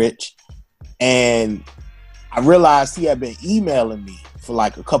name Rich, and I realized he had been emailing me for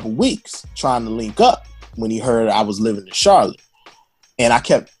like a couple weeks trying to link up when he heard I was living in Charlotte, and I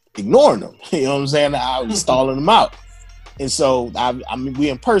kept ignoring him. You know what I'm saying? I was stalling him out, and so I mean, we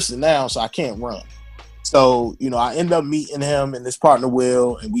in person now, so I can't run. So, you know, I end up meeting him and his partner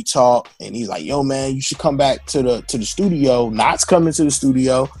Will, and we talk, and he's like, yo, man, you should come back to the studio. Knott's coming to the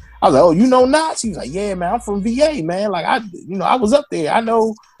studio. I was like, oh, you know Knott's? He was like, yeah, man, I'm from VA, man. Like, I was up there. I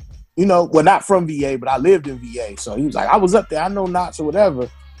know, you know, well, not from VA, but I lived in VA. So he was like, I was up there. I know Knott's or whatever.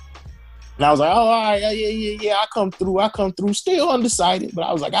 And I was like, oh, all right, yeah, I come through. Still undecided, but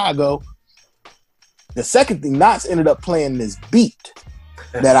I was like, I'll go. The second thing, Knott's ended up playing this beat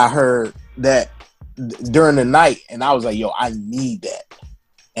that I heard that during the night, and I was like, yo, I need that.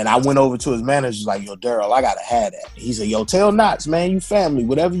 And I went over to his manager, like, yo, Daryl, I gotta have that. He said, yo, tell Knott's, man, you family,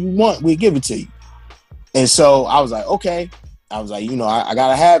 whatever you want, we'll give it to you. And so I was like, okay. I was like, you know, I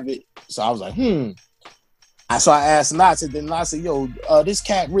gotta have it. So I was like, So I asked Knott's, and then Knott's said, yo, this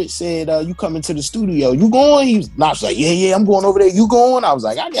cat Rich said, you coming to the studio. You going? Knott's like, yeah, I'm going over there. You going? I was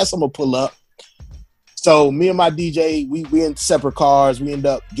like, I guess I'm gonna pull up. So me and my DJ, we in separate cars. We end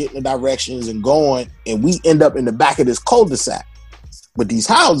up getting the directions and going, and we end up in the back of this cul-de-sac with these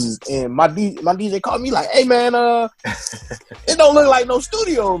houses. And my DJ called me like, hey man, it don't look like no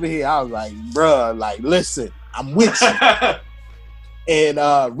studio over here. I was like, bruh, like, listen, I'm with you.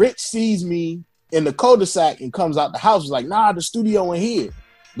 And Rich sees me in the cul-de-sac and comes out the house. He's like, nah, the studio in here.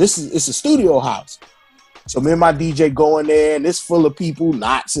 It's a studio house. So me and my DJ go in there, and it's full of people.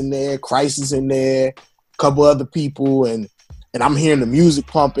 Knott's in there, Crisis in there, couple other people, and I'm hearing the music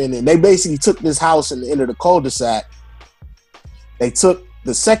pumping, and they basically took this house in the end of the cul-de-sac. They took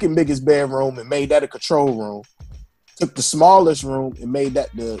the second biggest bedroom and made that a control room, took the smallest room and made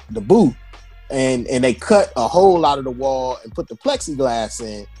that the booth, and they cut a hole out of the wall and put the plexiglass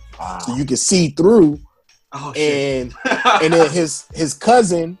in so you can see through. Oh, and then his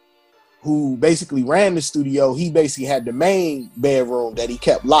cousin, who basically ran the studio, he basically had the main bedroom that he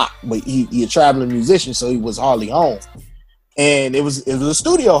kept locked, but he a traveling musician, so he was hardly home. And it was a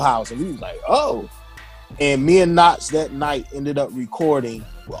studio house, and we was like, oh. And me and Knott's that night ended up recording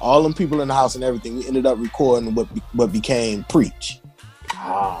with all them people in the house and everything. We ended up recording what became Preach.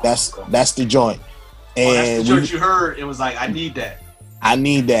 That's the joint. And that's the joint you heard. It was like, I need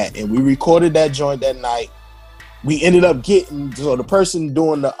that. And we recorded that joint that night. We ended up getting, so the person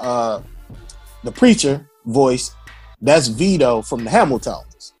doing the preacher voice, that's Vito from the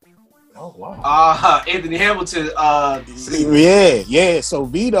Hamiltons. Oh wow. Anthony Hamilton. Yeah. So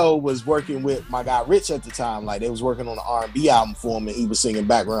Vito was working with my guy Rich at the time. Like, they was working on an R&B album for him, and he was singing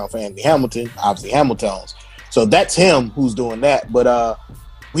background for Anthony Hamilton, obviously Hamiltons. So that's him who's doing that. But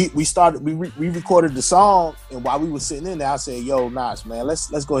we recorded the song, and while we were sitting in there, I said, yo, Knott's, man,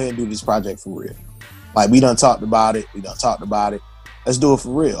 let's go ahead and do this project for real. Like, we done talked about it. Let's do it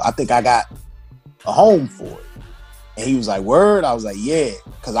for real. I think I got a home for it. And he was like, word? I was like, yeah.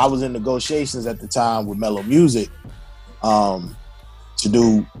 Because I was in negotiations at the time with Mellow Music to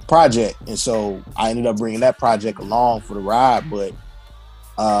do project. And so I ended up bringing that project along for the ride. But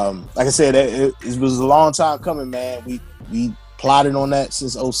like I said, it was a long time coming, man. We plotted on that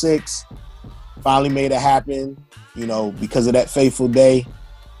since 2006. Finally made it happen, you know, because of that fateful day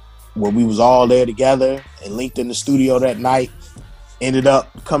where we was all there together and linked in the studio that night. Ended up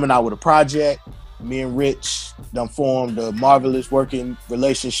coming out with a project. Me and Rich done formed a marvelous working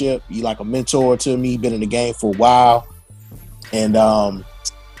relationship. He like a mentor to me, been in the game for a while. And,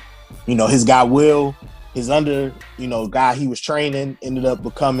 you know, his guy Will, his guy he was training, ended up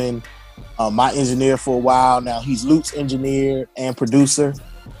becoming my engineer for a while. Now he's Luke's engineer and producer.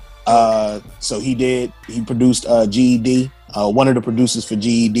 So he produced GED, one of the producers for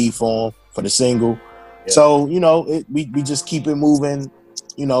GED for him, for the single. Yeah. So, you know, we just keep it moving,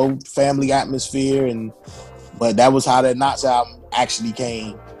 you know, family atmosphere, but that was how that Knott's album actually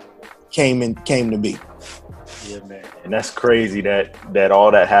came to be. Yeah, man. And that's crazy that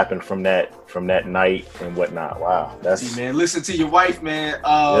all that happened from that night and whatnot. Wow. See, man, listen to your wife, man.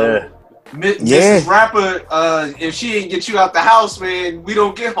 Mrs. Rapper, if she ain't get you out the house, man, we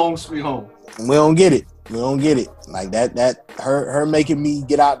don't get Home Sweet Home. We don't get it. Like that her making me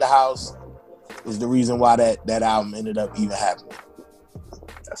get out the house is the reason why that album ended up even happening.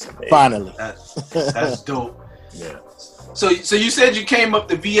 That's amazing. Finally. That's dope. Yeah. So you said you came up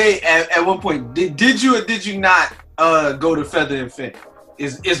to VA at one point. Did you or did you not go to Feather and Fin?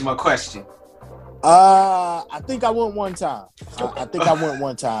 Is my question. I think I went one time.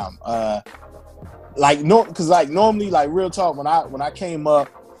 Normally, like real talk, when I came up,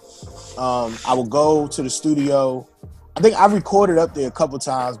 I would go to the studio I think I recorded up there a couple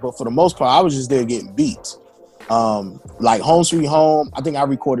times, but for the most part, I was just there getting beats. Like Home Sweet Home, I think I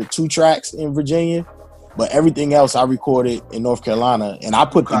recorded 2 tracks in Virginia, but everything else I recorded in North Carolina, and I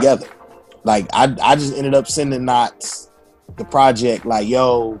put together. Like I just ended up sending Knots the project, like,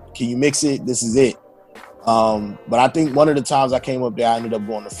 yo, can you mix it? This is it. But I think one of the times I came up there, I ended up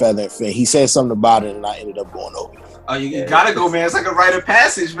going to Feather and Fin. He said something about it, and I ended up going over. Oh, you gotta go, man. It's like a rite of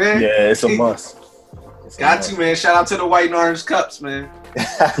passage, man. Yeah, it's a must. Got to, man. Shout out to the White and Orange Cups, man.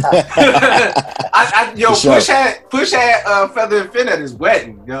 Push had Feather and Fin at his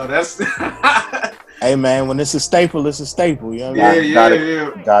wedding. Yo, that's. Hey, man, when it's a staple, it's a staple. You know what I mean?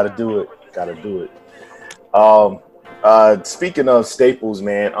 Gotta do it. Speaking of staples,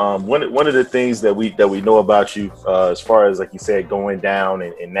 man, one of the things that we know about you, as far as, like you said, going down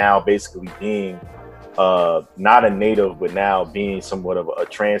and now basically being not a native, but now being somewhat of a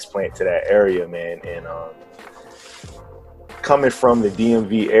transplant to that area, man, and coming from the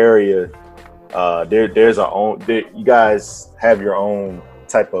DMV area, there's you guys have your own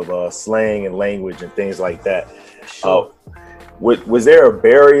type of slang and language and things like that. Sure. Was there a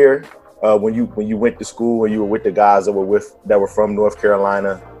barrier when you went to school, when you were with the guys that were from North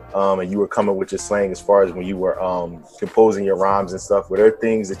Carolina, and you were coming with your slang, as far as when you were composing your rhymes and stuff? Were there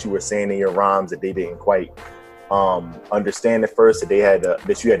things that you were saying in your rhymes that they didn't quite understand at first,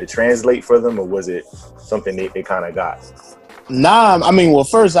 that you had to translate for them, or was it something they kind of got? Nah, I mean, well,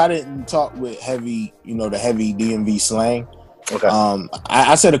 first I didn't talk with heavy, the heavy DMV slang. Okay.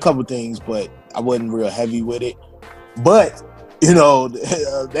 I said a couple things, but I wasn't real heavy with it. But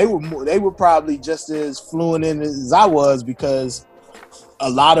they were probably just as fluent in it as I was, because a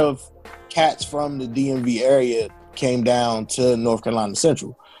lot of cats from the DMV area came down to North Carolina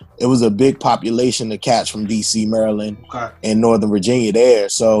Central. It was a big population of cats from DC, Maryland, and Northern Virginia there.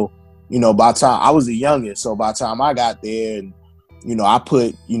 So, by the time I was the youngest, so by the time I got there, and I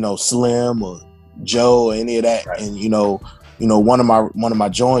put Slim or Joe or any of that, right. And one of my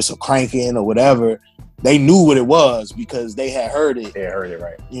joints or cranking or whatever, they knew what it was because they had heard it. They heard it,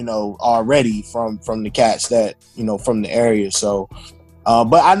 right? Already from the cats that from the area. So,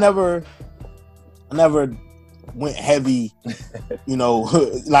 but I never went heavy.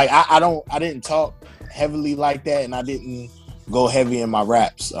 Like I didn't talk heavily like that, and I didn't go heavy in my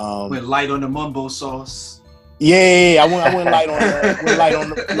raps. Went light on the mumbo sauce. Yeah, I went light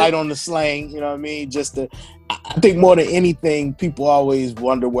on the slang. You know what I mean? I think more than anything, people always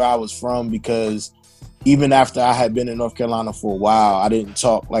wonder where I was from, because even after I had been in North Carolina for a while, I didn't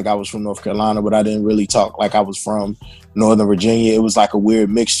talk like I was from North Carolina, but I didn't really talk like I was from Northern Virginia. It was like a weird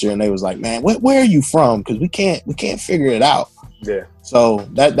mixture, and they was like, "Man, where are you from?" Because we can't figure it out. Yeah. So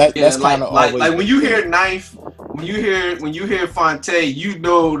that's kind of like when you hear Ninth, when you hear Fonte,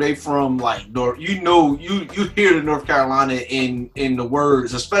 they from like North. You hear the North Carolina in the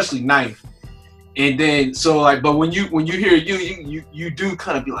words, especially Ninth. And then but when you hear you do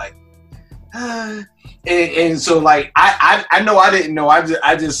kind of be like, and so like I know I didn't know,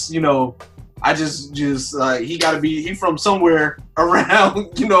 I just he got to be, he from somewhere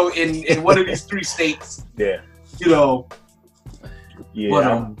around in one of these 3 states. Yeah. Yeah,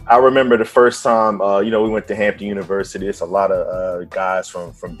 but, I remember the first time we went to Hampton University. It's a lot of guys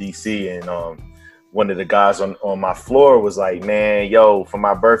from DC, and one of the guys on my floor was like, "Man, yo, for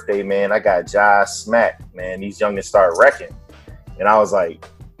my birthday, man, I got Jai smacked, man. These youngins start wrecking." And I was like,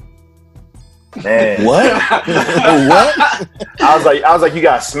 "Man, what? What?" I was like, "You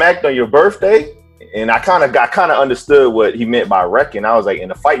got smacked on your birthday?" And I kind of understood what he meant by wrecking. I was like,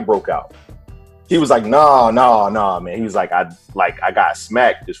 and the fight broke out. He was like, no, man. He was like, I got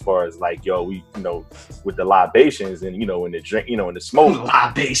smacked as far as like, yo, we, with the libations and, in the drink, in the smoke.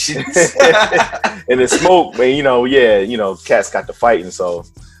 Libations. In the smoke, man, cats got to fighting. So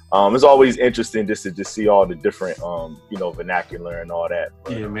it's always interesting just to see all the different, vernacular and all that.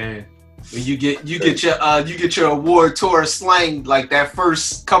 But, yeah, man. When you get your award tour slang like that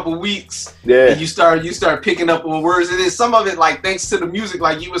first couple weeks, yeah, and you start picking up on words. And then some of it, like thanks to the music,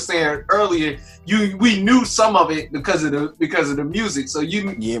 like you were saying earlier, we knew some of it because of the music. So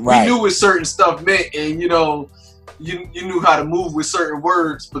we knew what certain stuff meant, and you knew how to move with certain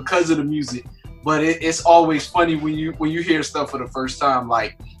words because of the music. But it's always funny when you hear stuff for the first time,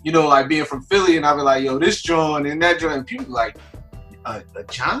 like like being from Philly, and I'll be like, yo, this joint and that joint, and people be like, a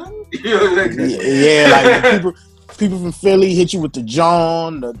John? Yeah, like people from Philly hit you with the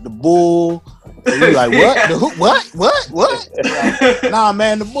John, the bull. And you're like, what? What? Like, nah,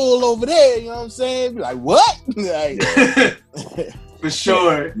 man, the bull over there. You know what I'm saying? Be like, what? Like, For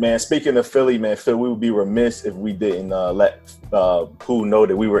sure. Man, speaking of Philly, man, Phil, we would be remiss if we didn't let Pooh know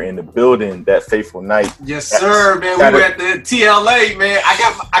that we were in the building that fateful night. Yes, sir, man. We were at the TLA, man.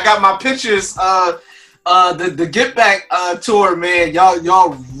 I got my pictures. The Get Back tour, man.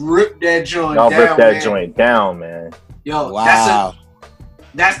 Y'all ripped that joint down. Y'all ripped that joint down, man. Yo, wow.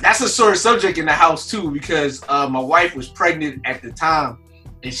 That's a sore subject in the house too, because my wife was pregnant at the time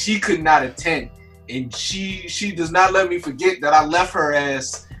and she could not attend. And she does not let me forget that I left her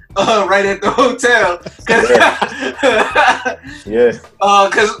ass right at the hotel.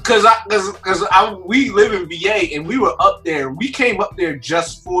 Cause we live in VA and we were up there. We came up there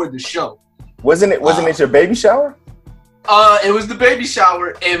just for the show. Wasn't it your baby shower? It was the baby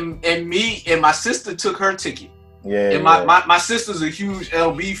shower, and me and my sister took her ticket. Yeah. And my sister's a huge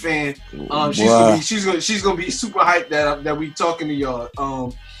LB fan. She's gonna be super hyped that we talking to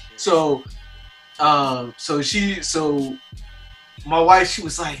y'all. So my wife, she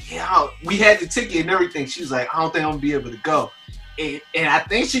was like, yeah, we had the ticket and everything. She was like, I don't think I'm gonna be able to go. And I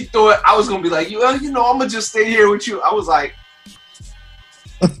think she thought I was gonna be like, I'm gonna just stay here with you. I was like,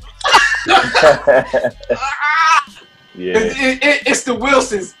 yeah. It's the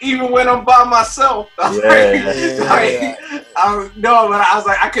Wilsons. Even when I'm by myself, but I was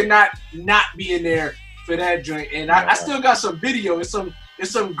like, I could not be in there for that joint. And I still got some video. It's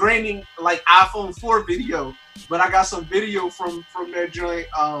some graining like iPhone 4 video, but I got some video from that joint.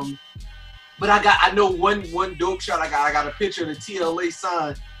 But I know one dope shot. I got a picture of the TLA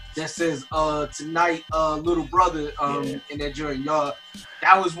sign that says tonight, little brother in that joint. Y'all,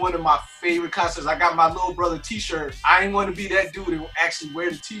 that was one of my favorite concerts. I got my little brother t-shirt. I ain't want to be that dude and actually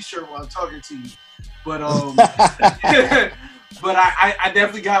wear the t-shirt while I'm talking to you, but but I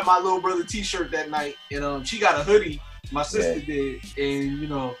definitely got my little brother t-shirt that night, and she got a hoodie. My sister did, and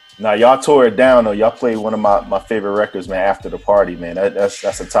Now y'all tore it down though. Y'all played one of my favorite records, man. After the Party, man. That's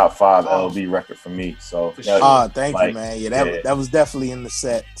a top 5 LB record for me. So thank you, man. Yeah, that was definitely in the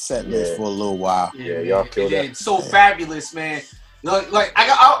set list for a little while. Yeah, y'all killed that. So fabulous, man. Like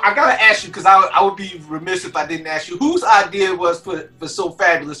I gotta ask you, because I would be remiss if I didn't ask you, whose idea was for So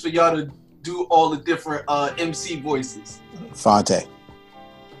Fabulous for y'all to do all the different MC voices? Fonte.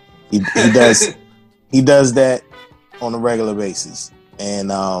 He does he does that on a regular basis, and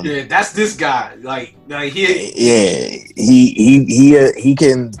that's this guy. He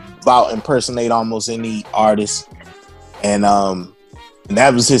can about impersonate almost any artist, and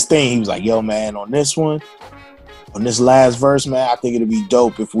that was his thing. He was like, yo man, on this last verse, man, I think it'd be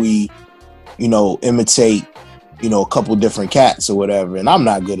dope if we imitate a couple different cats or whatever. And I'm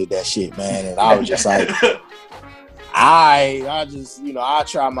not good at that shit, man, and I was just like, I just I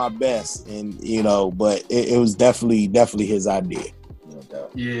try my best, and but it was definitely his idea.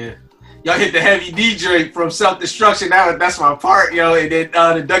 Yeah, y'all hit the heavy DJ from Self Destruction. That's my part, yo. And then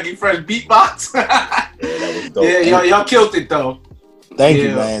the Dougie Fresh beatbox. That was dope. Yeah, y'all killed it though. Thank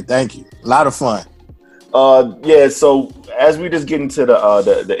you, man. Thank you. A lot of fun. So as we just get into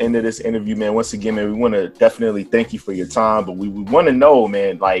the end of this interview, man, once again, man, we want to definitely thank you for your time, but we want to know,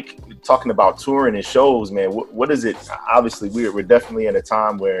 man, like talking about touring and shows, man, what is it? Obviously we're definitely in a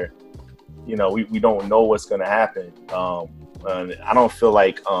time where we don't know what's going to happen. And I don't feel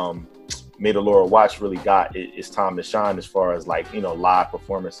like May the Lord Watch really got its time to shine as far as live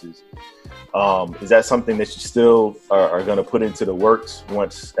performances. Is that something that you still are going to put into the works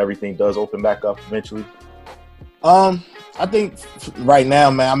once everything does open back up eventually? I think right now,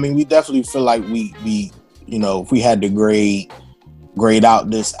 man, I mean, we definitely feel like we if we had to grade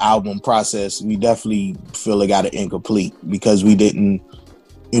out this album process, we definitely feel it got it incomplete because we didn't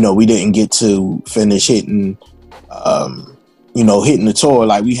get to finish hitting the tour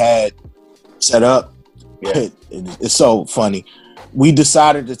like we had set up. Yeah. It's so funny. We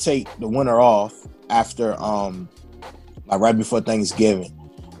decided to take the winter off after right before Thanksgiving.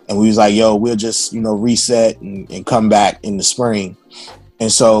 And we was like, yo, we'll just, reset and come back in the spring. And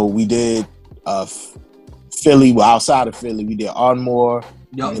so we did Philly, outside of Philly, we did Ardmore,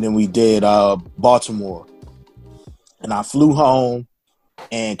 and then we did Baltimore. And I flew home,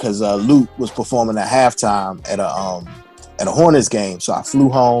 and because Luke was performing at halftime at a Hornets game. So I flew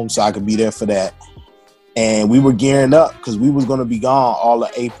home so I could be there for that. And we were gearing up because we was going to be gone all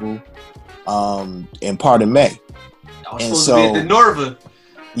of April and part of May. I was supposed to be at the Norva.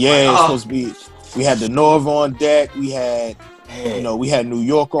 Yeah, it was supposed to be. We had the Norva on deck. We had, we had New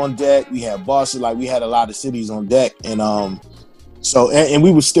York on deck. We had Boston. Like, we had a lot of cities on deck. And and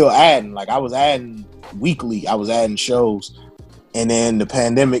we were still adding. Like, I was adding weekly. I was adding shows. And then the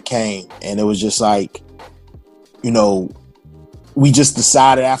pandemic came. And it was just like, we just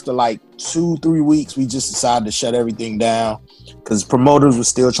decided after like 2-3 weeks, we just decided to shut everything down. because promoters were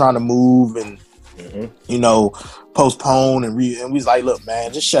still trying to move and postpone and we was like, look,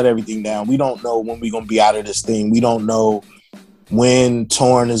 man, just shut everything down. We don't know when we're gonna be out of this thing. We don't know when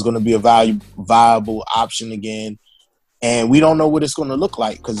touring is gonna be a viable option again, and we don't know what it's gonna look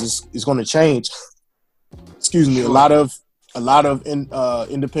like because it's gonna change. Excuse me. Sure. A lot of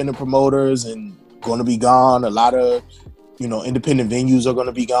independent promoters and going to be gone. A lot of independent venues are going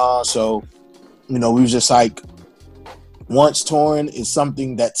to be gone. So we was just like, once touring is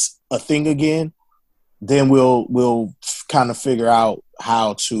something that's a thing again, then we'll kind of figure out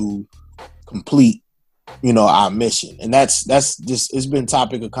how to complete our mission. And that's just, it's been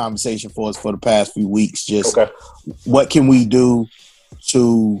topic of conversation for us for the past few weeks. Just what can we do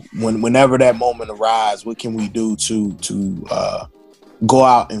to whenever that moment arrives, what can we do to go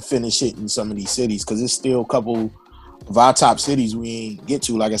out and finish it in some of these cities? Because there's still a couple of our top cities we ain't get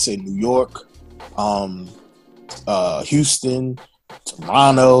to. Like I said, New York, Houston,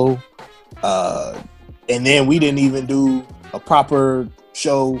 Toronto, and then we didn't even do a proper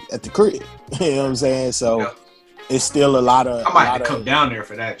show at the crib. You know what I'm saying? So it's still a lot of. I might have to come down there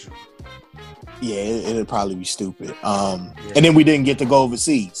for that. Yeah, it'll probably be stupid. And then we didn't get to go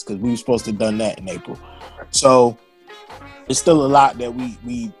overseas because we were supposed to have done that in April. So it's still a lot that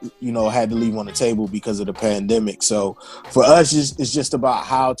we had to leave on the table because of the pandemic. So for us, it's just about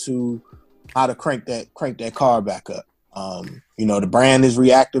how to crank that car back up. The brand is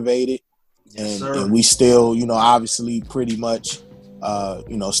reactivated, and we still, obviously pretty much,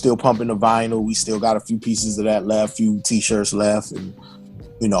 still pumping the vinyl. We still got a few pieces of that left, few T-shirts left, and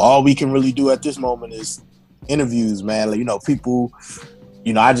all we can really do at this moment is interviews, man. Like, people,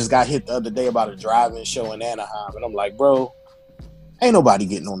 I just got hit the other day about a drive-in show in Anaheim, and I'm like, bro, ain't nobody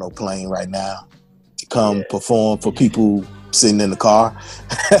getting on no plane right now to come perform for people sitting in the car.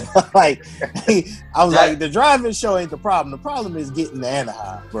 Like, I was like, the drive-in show ain't the problem. The problem is getting to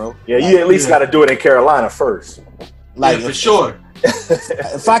Anaheim, bro. Yeah, you at least got to do it in Carolina first. Like, for sure.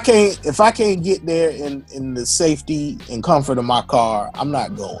 If I can't get there in the safety and comfort of my car, I'm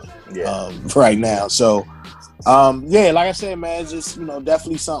not going right now. So like I said, man, it's just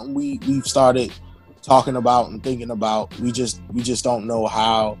definitely something we've started talking about and thinking about. We just don't know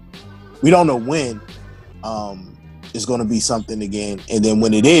how, we don't know when it's going to be something again, and then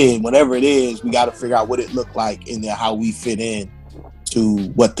when it is, whenever it is, we got to figure out what it looked like and then how we fit in to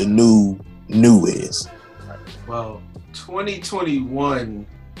what the new is. Well, 2021,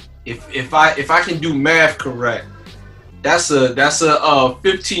 if I can do math correct, that's a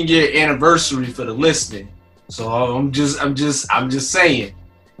 15-year anniversary for the listening. So I'm just saying,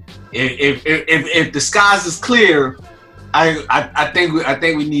 if the skies is clear, I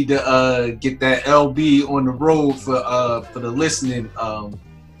think we need to get that LB on the road for the listening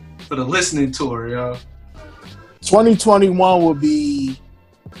tour, yo. 2021 will be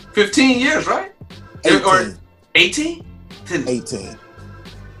 15 years, right? 18. Or 18? 18.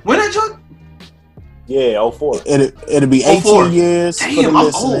 When that joke? Yeah, 04. It'll be 18 04. Years. Damn, for the I'm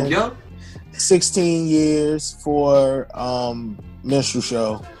listening. old, yo. 16 years for Minstrel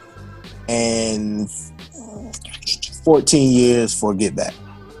Show, and 14 years for Get Back.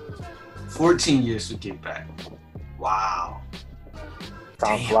 14 years for Get Back. Wow.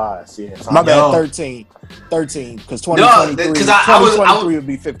 Time flies. Yeah. My bad. 13, because 2023 would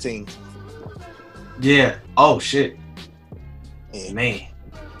be 15. Yeah. Oh shit. Yeah. Man.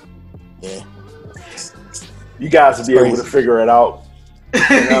 Yeah. You guys will be able to figure it out. You know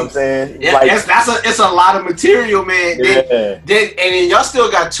what I'm saying? Yeah, like, it's a lot of material, man. And then y'all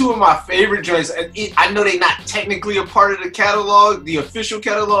still got two of my favorite joints. I know they're not technically a part of the catalog, the official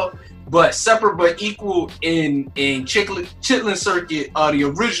catalog, but separate but equal in Chitlin Circuit, the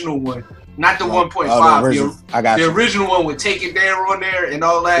original one, not the 1.5. The original one with Take It There on there and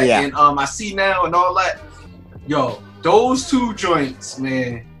all that, and I See Now and all that. Yo, those two joints,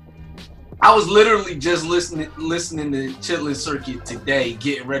 man. I was literally just listening to Chitlin Circuit today,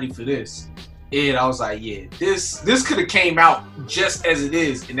 getting ready for this, and I was like, "Yeah, this could have came out just as it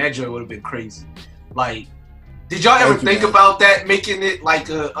is, and that joint would have been crazy." Like, did y'all ever think about that, making it like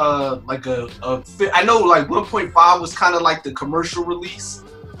a I know like 1.5 was kind of like the commercial release,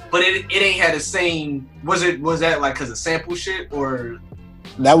 but it ain't had the same. Was that like because of sample shit, or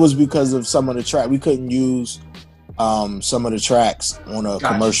that was because of some of the track we couldn't use. Some of the tracks on a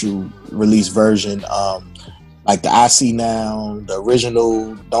commercial release version, like the I See Now, the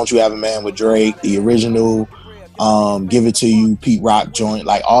original Don't You Have a Man with Drake, the original Give It To You Pete Rock joint,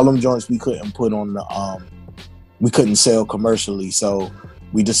 like all them joints we couldn't put on the we couldn't sell commercially, so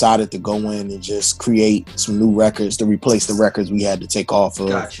we decided to go in and just create some new records to replace the records we had to take off of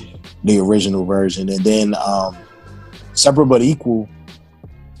the original version. And then Separate but Equal.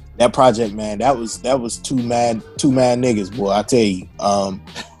 That project, man, that was two mad niggas, boy. I tell you,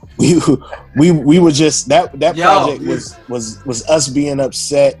 we were just that project was us being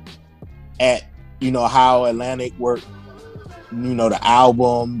upset at how Atlantic worked, the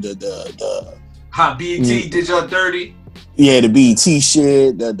album, the how BET did y'all dirty. Yeah, the BET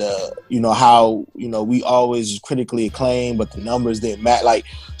shit, the how we always critically acclaimed, but the numbers didn't match. Like,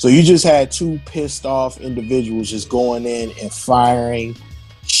 so you just had two pissed off individuals just going in and firing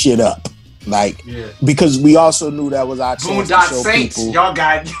shit up, like, because we also knew that was our chance to show Saints, people.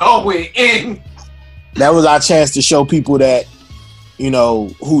 y'all went in. That was our chance to show people that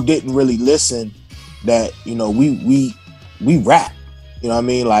who didn't really listen that we rap. You know what I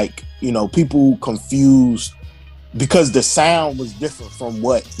mean? Like, people confused. Because the sound was different from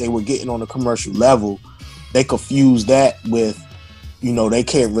what they were getting on the commercial level, they confused that with, they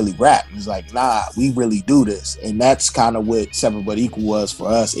can't really rap. It's like, nah, we really do this. And that's kind of what Separate But Equal was for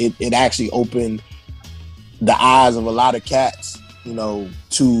us. It actually opened the eyes of a lot of cats, to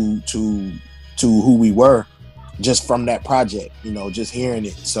who we were just from that project, just hearing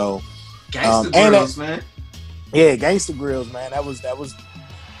it. So Gangsta Grills, man. Yeah, Gangsta Grills, man. That was that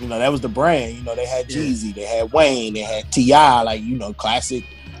was the brand. They had Jeezy, they had Wayne, they had T.I., like, classic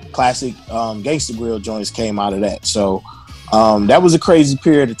Gangsta Grill joints came out of that. So that was a crazy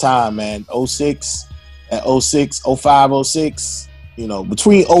period of time, man. 06, 05, 06,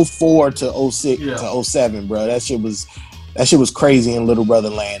 between 04 to 06 to 07, bro. That shit was crazy in Little Brother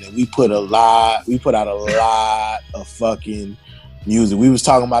Land. And we put out a lot of fucking music. We was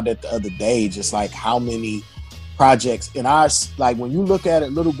talking about that the other day, just like how many projects in our, like, when you look at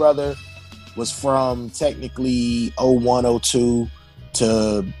it, Little Brother was from technically 01, 02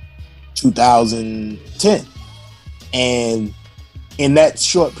 to 2010, and in that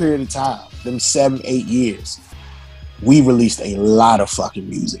short period of time, them 7-8 years, we released a lot of fucking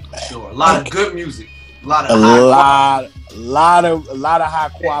music, man. Sure, a lot of good music, a lot of high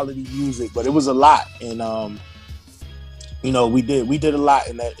quality music, but it was a lot, and we did a lot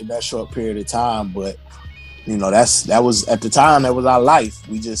in that short period of time, but that was at the time, that was our life.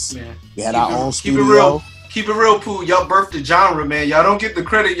 We had our own studio. Keep it real, Pooh. Y'all birthed the genre, man. Y'all don't get the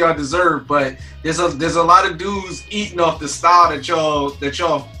credit y'all deserve, but there's a lot of dudes eating off the style that y'all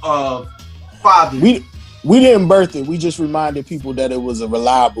fathered. We didn't birth it. We just reminded people that it was a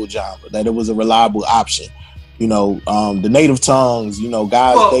reliable genre, that it was a reliable option. The Native Tongues,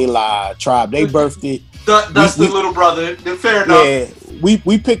 Guys They Lie, Tribe, they birthed it. That's the Little Brother. Fair enough. Yeah,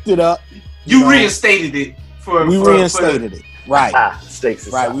 we picked it up. You reinstated it. We reinstated it, right? Stakes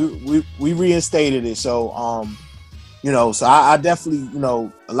right. We reinstated it. So so I definitely,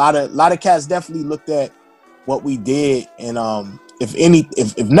 a lot of cats definitely looked at what we did, and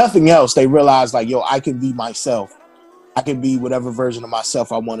if nothing else, they realized, like, yo, I can be myself. I can be whatever version of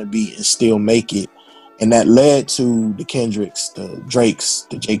myself I want to be and still make it. And that led to the Kendricks, the Drakes,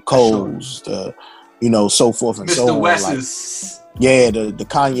 the J. Coles, the so forth and so on. West's. Yeah, the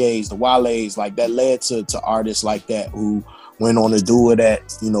Kanyes, the Wale's, like, that led to artists like that who went on to do it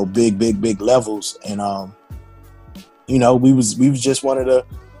at, big levels. And we was just one of the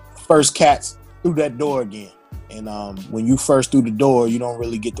first cats through that door again. And when you first through the door, you don't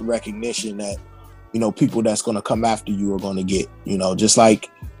really get the recognition that, people that's gonna come after you are gonna get. Just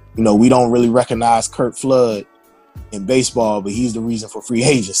like, we don't really recognize Kurt Flood in baseball, but he's the reason for free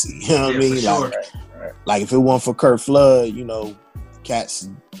agency. You know what I mean? Sure. Like, if it weren't for Kurt Flood, cats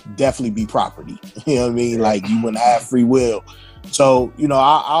definitely be property. You know what I mean? Like, you wouldn't have free will. So,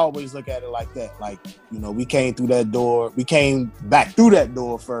 I always look at it like that. Like, we came through that door. We came back through that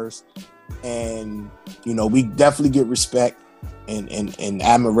door first. And, we definitely get respect and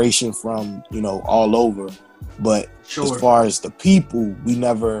admiration from, all over. But as far as the people, we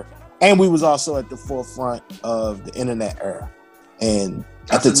never... And we was also at the forefront of the internet era. And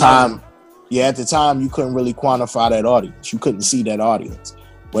at the time, you couldn't really quantify that audience. You couldn't see that audience.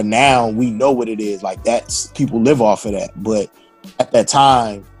 But now we know what it is. Like, that's, people live off of that. But at that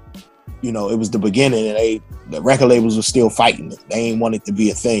time, it was the beginning, and the record labels were still fighting it. They ain't want it to be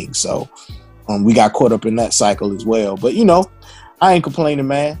a thing. So we got caught up in that cycle as well. But, I ain't complaining,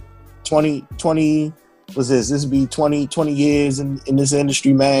 man. 20, what's this? This would be 20 years in this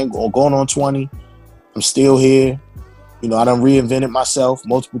industry, man. Going on 20. I'm still here. I done reinvented myself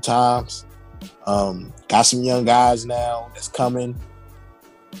multiple times. Got some young guys now that's coming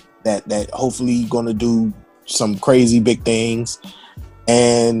that hopefully gonna do some crazy big things.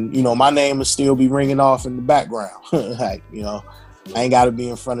 And, my name will still be ringing off in the background. Like, I ain't gotta be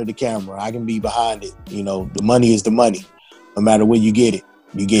in front of the camera. I can be behind it. The money is the money. No matter where you get it,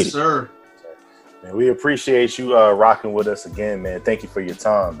 you get it. Sir. Man, we appreciate you rocking with us again, man. Thank you for your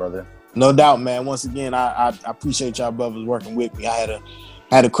time, brother. No doubt, man. Once again, I appreciate y'all brothers working with me. I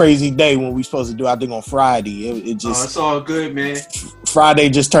had a crazy day when we supposed to do, I think, on Friday. It just it's all good, man. Friday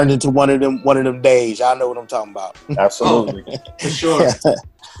just turned into one of them days. Y'all know what I'm talking about. Absolutely. For sure.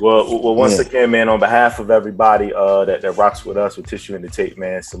 Well, once again, man, on behalf of everybody that rocks with us with Tissue and the Tape,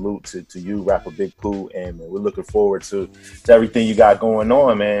 man, salute to you, Rapper Big Pooh, and man, we're looking forward to everything you got going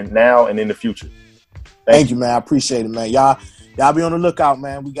on, man, now and in the future. Thank you, man. I appreciate it, man. Y'all be on the lookout,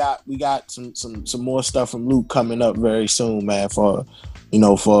 man. We got some more stuff from Luke coming up very soon, man. For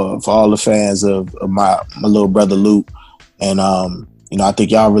all the fans of my little brother Luke, and I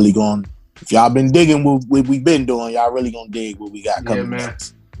think y'all really going. If y'all been digging what we've been doing, y'all really gonna dig what we got coming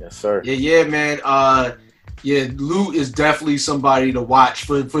next. Yes, sir. Yeah, man. Luke is definitely somebody to watch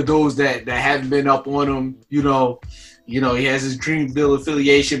for those that haven't been up on him. He has his Dreamville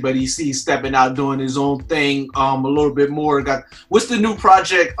affiliation, but he's stepping out doing his own thing a little bit more. What's the new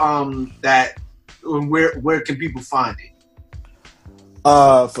project where can people find it?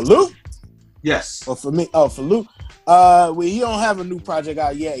 For Luke? Yes. Or for me? Oh, for Luke. He don't have a new project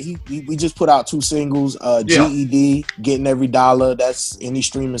out yet. We just put out 2 singles. GED, Getting Every Dollar. That's any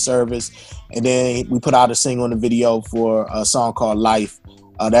streaming service. And then we put out a single and a video for a song called Life.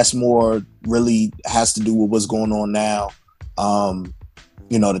 That's more really has to do with what's going on now.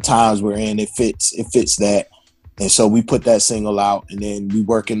 The times we're in, it fits that. And so we put that single out, and then we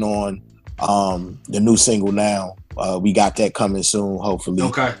working on the new single now. We got that coming soon, hopefully.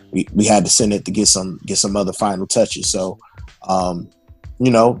 Okay. We had to send it to get some other final touches. So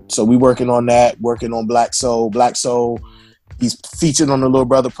so we working on that, working on Black Soul. Black Soul, he's featured on the Little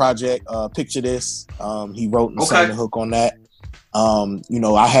Brother project, Picture This. He wrote and sang the hook on that.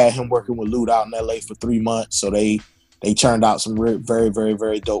 I had him working with Luke out in LA for 3 months, so they churned out some very, very,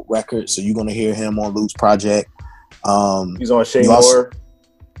 very dope records. So you're gonna hear him on Luke's project. He's on Shay Noor.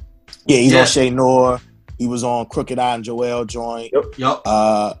 Yeah, he's on Shay Noor. He was on Crooked Eye and Joel joint. Yep.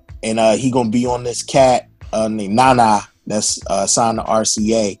 And he gonna be on this cat named Nana that's signed to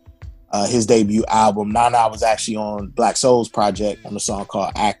RCA. His debut album. Nana was actually on Black Soul's project on a song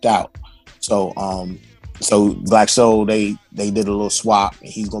called Act Out. So Black Soul, they did a little swap, and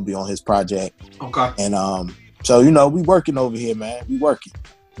he's gonna be on his project. Okay. And we working over here, man. We working.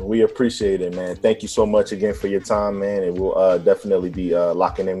 We appreciate it, man. Thank you so much again for your time, man. And we'll definitely be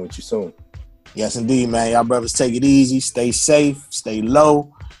locking in with you soon. Yes, indeed, man. Y'all brothers take it easy, stay safe, stay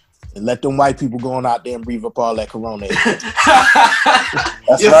low, and let them white people going out there and breathe up all that corona.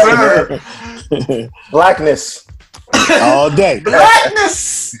 That's right, man. Blackness. All day.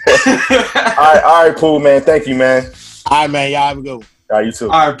 Blackness. All right, cool, man. Thank you, man. All right, man. Y'all have a good one. All right, you too.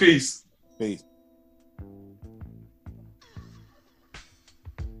 All right, peace. Peace.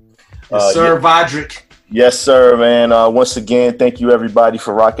 Yes, sir, Vodrick. Yes, sir, man. Once again, thank you, everybody,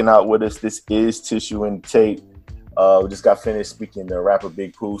 for rocking out with us. This is Tissue and Tape. We just got finished speaking to Rapper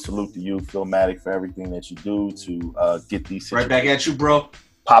Big Pooh. Salute to you, Philmatic, for everything that you do to get these right back at you, bro.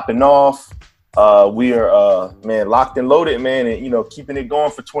 Popping off. We are, man, locked and loaded, man, and, keeping it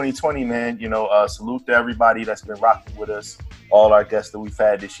going for 2020, man. Salute to everybody that's been rocking with us. All our guests that we've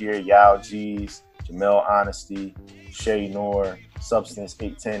had this year, Yao G's, Jamel Honesty, Shay Noor, Substance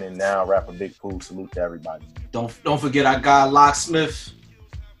 810, and now Rapper Big Pooh. Salute to everybody. Don't forget our guy Locksmith.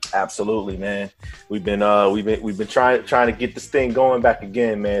 Absolutely, man. We've been trying to get this thing going back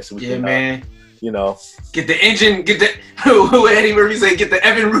again, man. So we can, man. Get the engine, get the who Eddie Murphy say, get the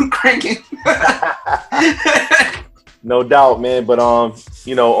Evan Root cranking. No doubt, man. But on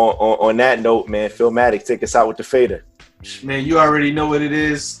that note, man, Philmatic, take us out with the fader. Man, you already know what it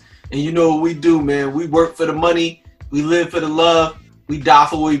is, and you know what we do, man. We work for the money, we live for the love, we die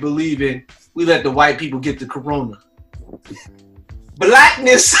for what we believe in. We let the white people get the corona.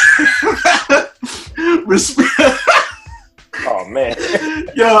 Blackness. Respect. Oh man.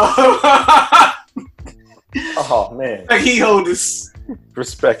 Yo. Oh man. Like he hold us.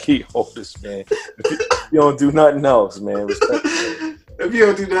 Respect he hold us, man. You don't do nothing else, man. Respect. If you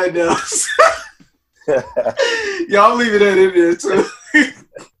don't do nothing else. Y'all leave it in there too.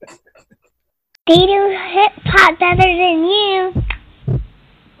 They do hip hop better than you.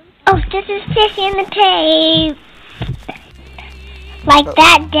 Oh, this is Tissue and the Tape. Like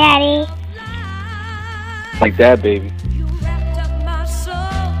that, Daddy. Like that, baby.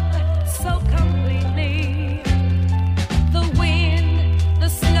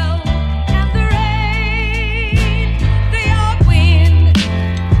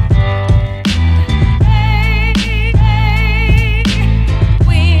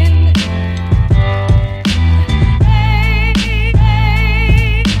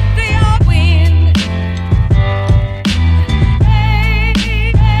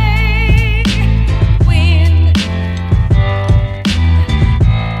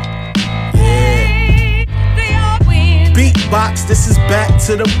 box, this is back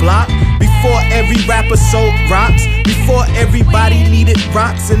to the block. Before every rapper sold rocks, before everybody needed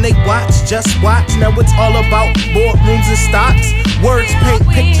rocks, and they just watch. Now it's all about boardrooms and stocks. Words paint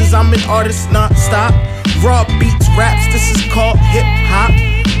pictures, I'm an artist non-stop. Raw beats, raps, this is called hip-hop.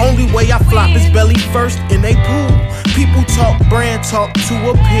 Only way I flop is belly first in they pool. People talk brand talk to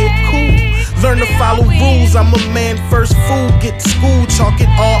appear cool. Learn to follow rules, I'm a man first fool. Get school, chalk it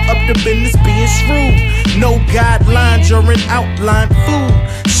all up to business being shrewd. No guidelines, you're an outline food.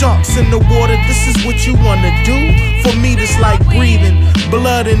 Sharks in the water, this is what you wanna do. For me, this like breathing,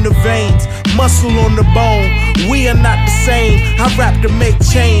 blood in the veins, muscle on the bone. We are not the same. I rap to make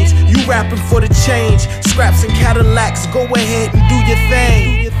change, you rapping for the change. Scraps and Cadillacs, go ahead and do your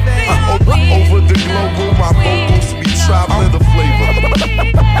thing. Over the global, my vocals be traveling the flavor.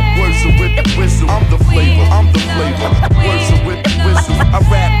 Words of wisdom, I'm the flavor, I'm the flavor. Words of wisdom, I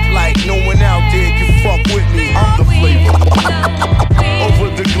rap like no one out there can fuck with me. I'm the flavor. Over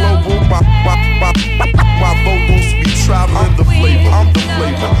the global, my vocals be traveling the flavor. I'm the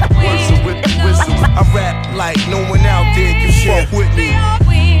flavor. Words of wisdom, I rap like no one out there can fuck with me.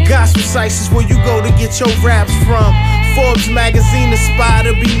 Gospel sites is where you go to get your raps from. Forbes magazine aspire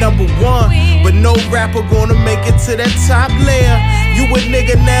to be #1, but no rapper gonna make it to that top layer. You a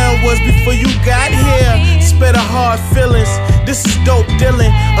nigga now was before you got here. Spit a hard feelings, this is dope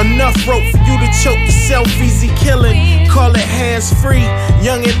Dylan. Enough rope for you to choke yourself, easy killing. Call it hands free,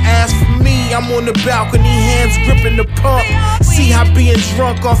 youngin' ask for me. I'm on the balcony, hands gripping the pump. See how being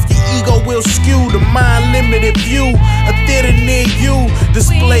drunk off your ego will skew the mind limited view. A theater near you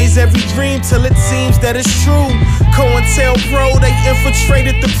displays every dream till it seems that it's true. COINTELPRO, they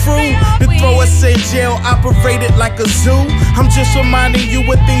infiltrated the crew to throw us in jail, operated like a zoo. I'm just reminding you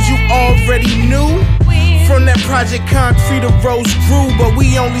of things you already knew. From that Project Concrete, the rose grew, but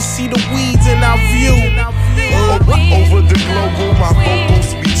we only see the weeds in our view. Over the global, my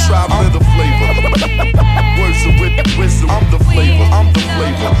vocals